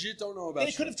legit don't know about.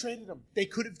 They could have traded him. They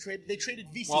traded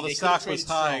VC. While the stock was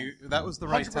high, that was the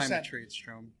right 100%. time to trade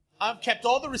Strome. I've kept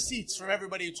all the receipts from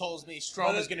everybody who told me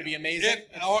Strome is going to be amazing.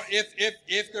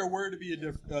 If there were to be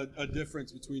a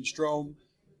difference between Strome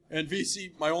and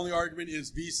VC, my only argument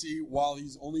is VC, while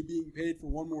he's only being paid for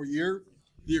one more year,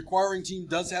 the acquiring team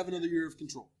does have another year of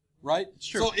control, right?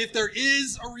 Sure. So if there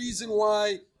is a reason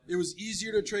why it was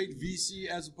easier to trade VC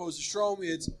as opposed to Strome,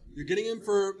 it's you're getting him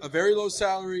for a very low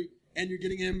salary and you're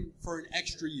getting him for an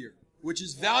extra year, which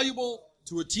is valuable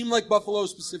to a team like Buffalo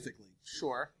specifically.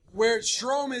 Sure. Where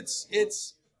Strome,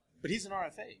 it's. But he's an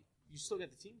RFA. You still got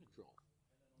the team control.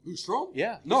 Who's Strome?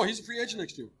 Yeah. No, he's a free agent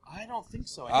next year. I don't think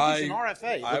so. I think he's an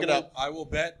RFA. Look it up. I will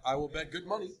bet good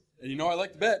money. And you know I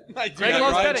like to bet. I do. Greg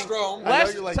loves betting.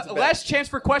 Strome. Last chance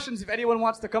for questions if anyone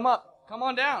wants to come up. Come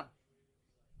on down.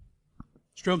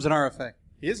 Strome's an RFA.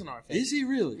 He is an RFA. Is he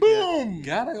really? Boom!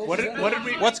 God, I hope What did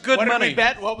we? What's good what money? Did we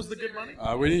bet? What was the good money?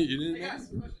 You didn't know?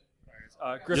 You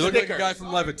Griffin. look like a guy from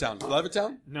Levittown.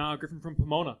 Levittown? No, Griffin from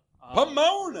Pomona.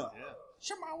 Pomona!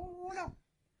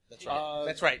 That's right.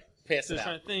 That's right. Pass So it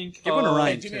trying out. to think. Give one a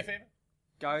Ryan, Hey, do me a favor.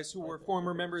 Guys who were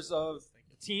former members of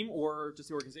the team or just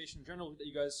the organization in general, that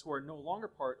you guys who are no longer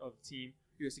part of the team,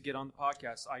 you guys to get on the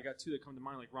podcast. I got two that come to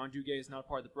mind, like Ron Duguay is not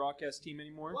part of the broadcast team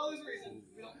anymore. Well, there's a reason.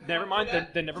 Never mind.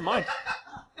 Then never mind.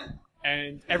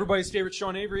 And everybody's favorite,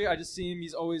 Sean Avery. I just see him.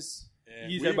 He's always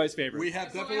he's everybody's favorite. We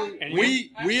have definitely And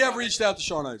we have reached out to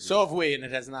Sean Ivory. So have we, and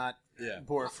it has not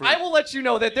bore fruit. I will let you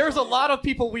know that there's a lot of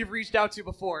people we've reached out to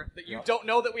before that you don't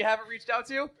know that we haven't reached out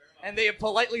to, and they have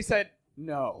politely said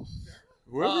no.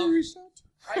 Whoever you reached out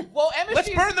to. Well, MSG Let's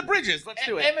burn the bridges. Let's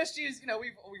do it. MSG is,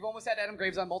 we've almost had Adam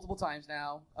Graves on multiple times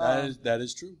now. That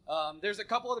is true. There's a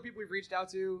couple other people we've reached out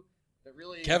to that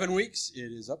really. Kevin Weeks,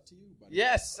 it is up to you, buddy.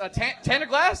 Yes, Tanner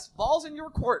Glass, ball's in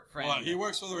your court, friend. Well, he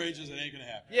works for the Rangers. It ain't gonna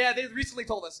happen. Yeah, they recently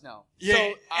told us no. Yeah,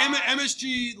 So,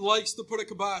 MSG likes to put a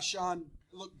kibosh on.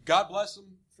 Look, God bless him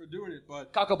for doing it,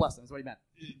 but Kako bless them is what he meant.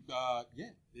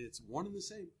 it's one and the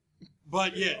same.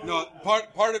 But yeah, no, part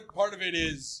of it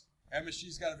is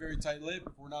MSG's got a very tight lip.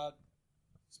 If we're not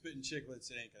spitting chiclets,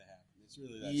 it ain't gonna happen. It's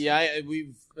really that. Yeah,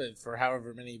 we've for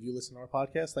however many of you listen to our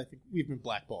podcast, I think we've been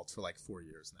blackballed for like 4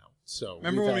 years now. So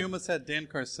Remember when we almost had Dan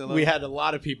Carcillo? we had a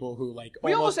lot of people who like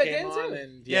We almost had came Dan, on too.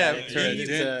 and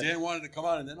Dan wanted to come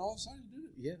on, and then all of a sudden he did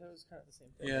it. Yeah, that was kind of the same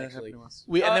thing. Yeah, it actually. happened to us.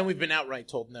 And then we've been outright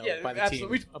told no by the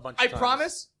absolutely. team a bunch I of times.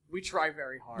 promise we try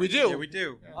very hard. We do. Yeah, we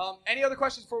do. Any other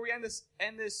questions before we end this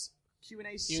Q&A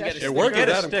get a session? sticker. It worked Get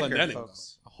with a Adam sticker, Clendenning.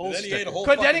 folks. A And whole then he ate a sticker. whole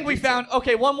Clendenning fucking we pizza. found.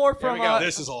 Okay, one more from. we go.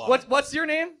 This is a lot. What's your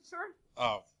name, sir?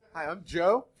 Oh, Hi, I'm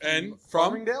Joe. and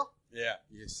from Farmingdale. yeah,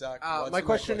 you suck. My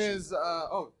question is,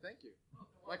 thank you.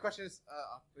 My question is,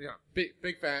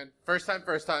 big fan. First time.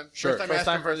 Sure. First time First asking,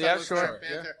 time, first yeah, time sure. listener, Yeah.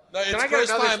 banter. No, it's Can I get first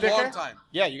another time, sticker? long time.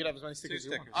 Yeah, you can have as many stickers as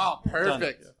you want. Oh,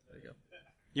 perfect.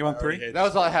 You want 3? That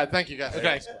was all I had. Thank you, guys.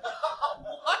 Okay.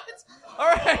 What? All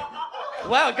right.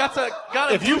 Wow, got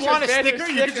a If you Blue want a Shirts Banter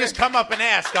sticker, you can just come up and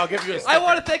ask. I'll give you a sticker. I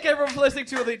want to thank everyone for listening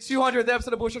to the 200th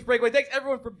episode of Blue Shirts Breakaway. Thanks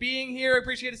everyone for being here. I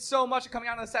appreciate it so much and coming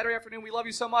out on a Saturday afternoon. We love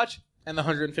you so much. And the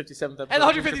 157th episode. And the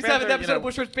 157th episode of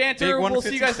Blue Shirts Banter. We'll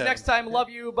see you guys 157. next time. Love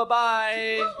you.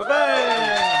 Bye-bye.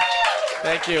 Bye-bye.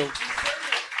 Thank you.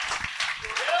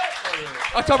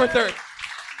 October 3rd.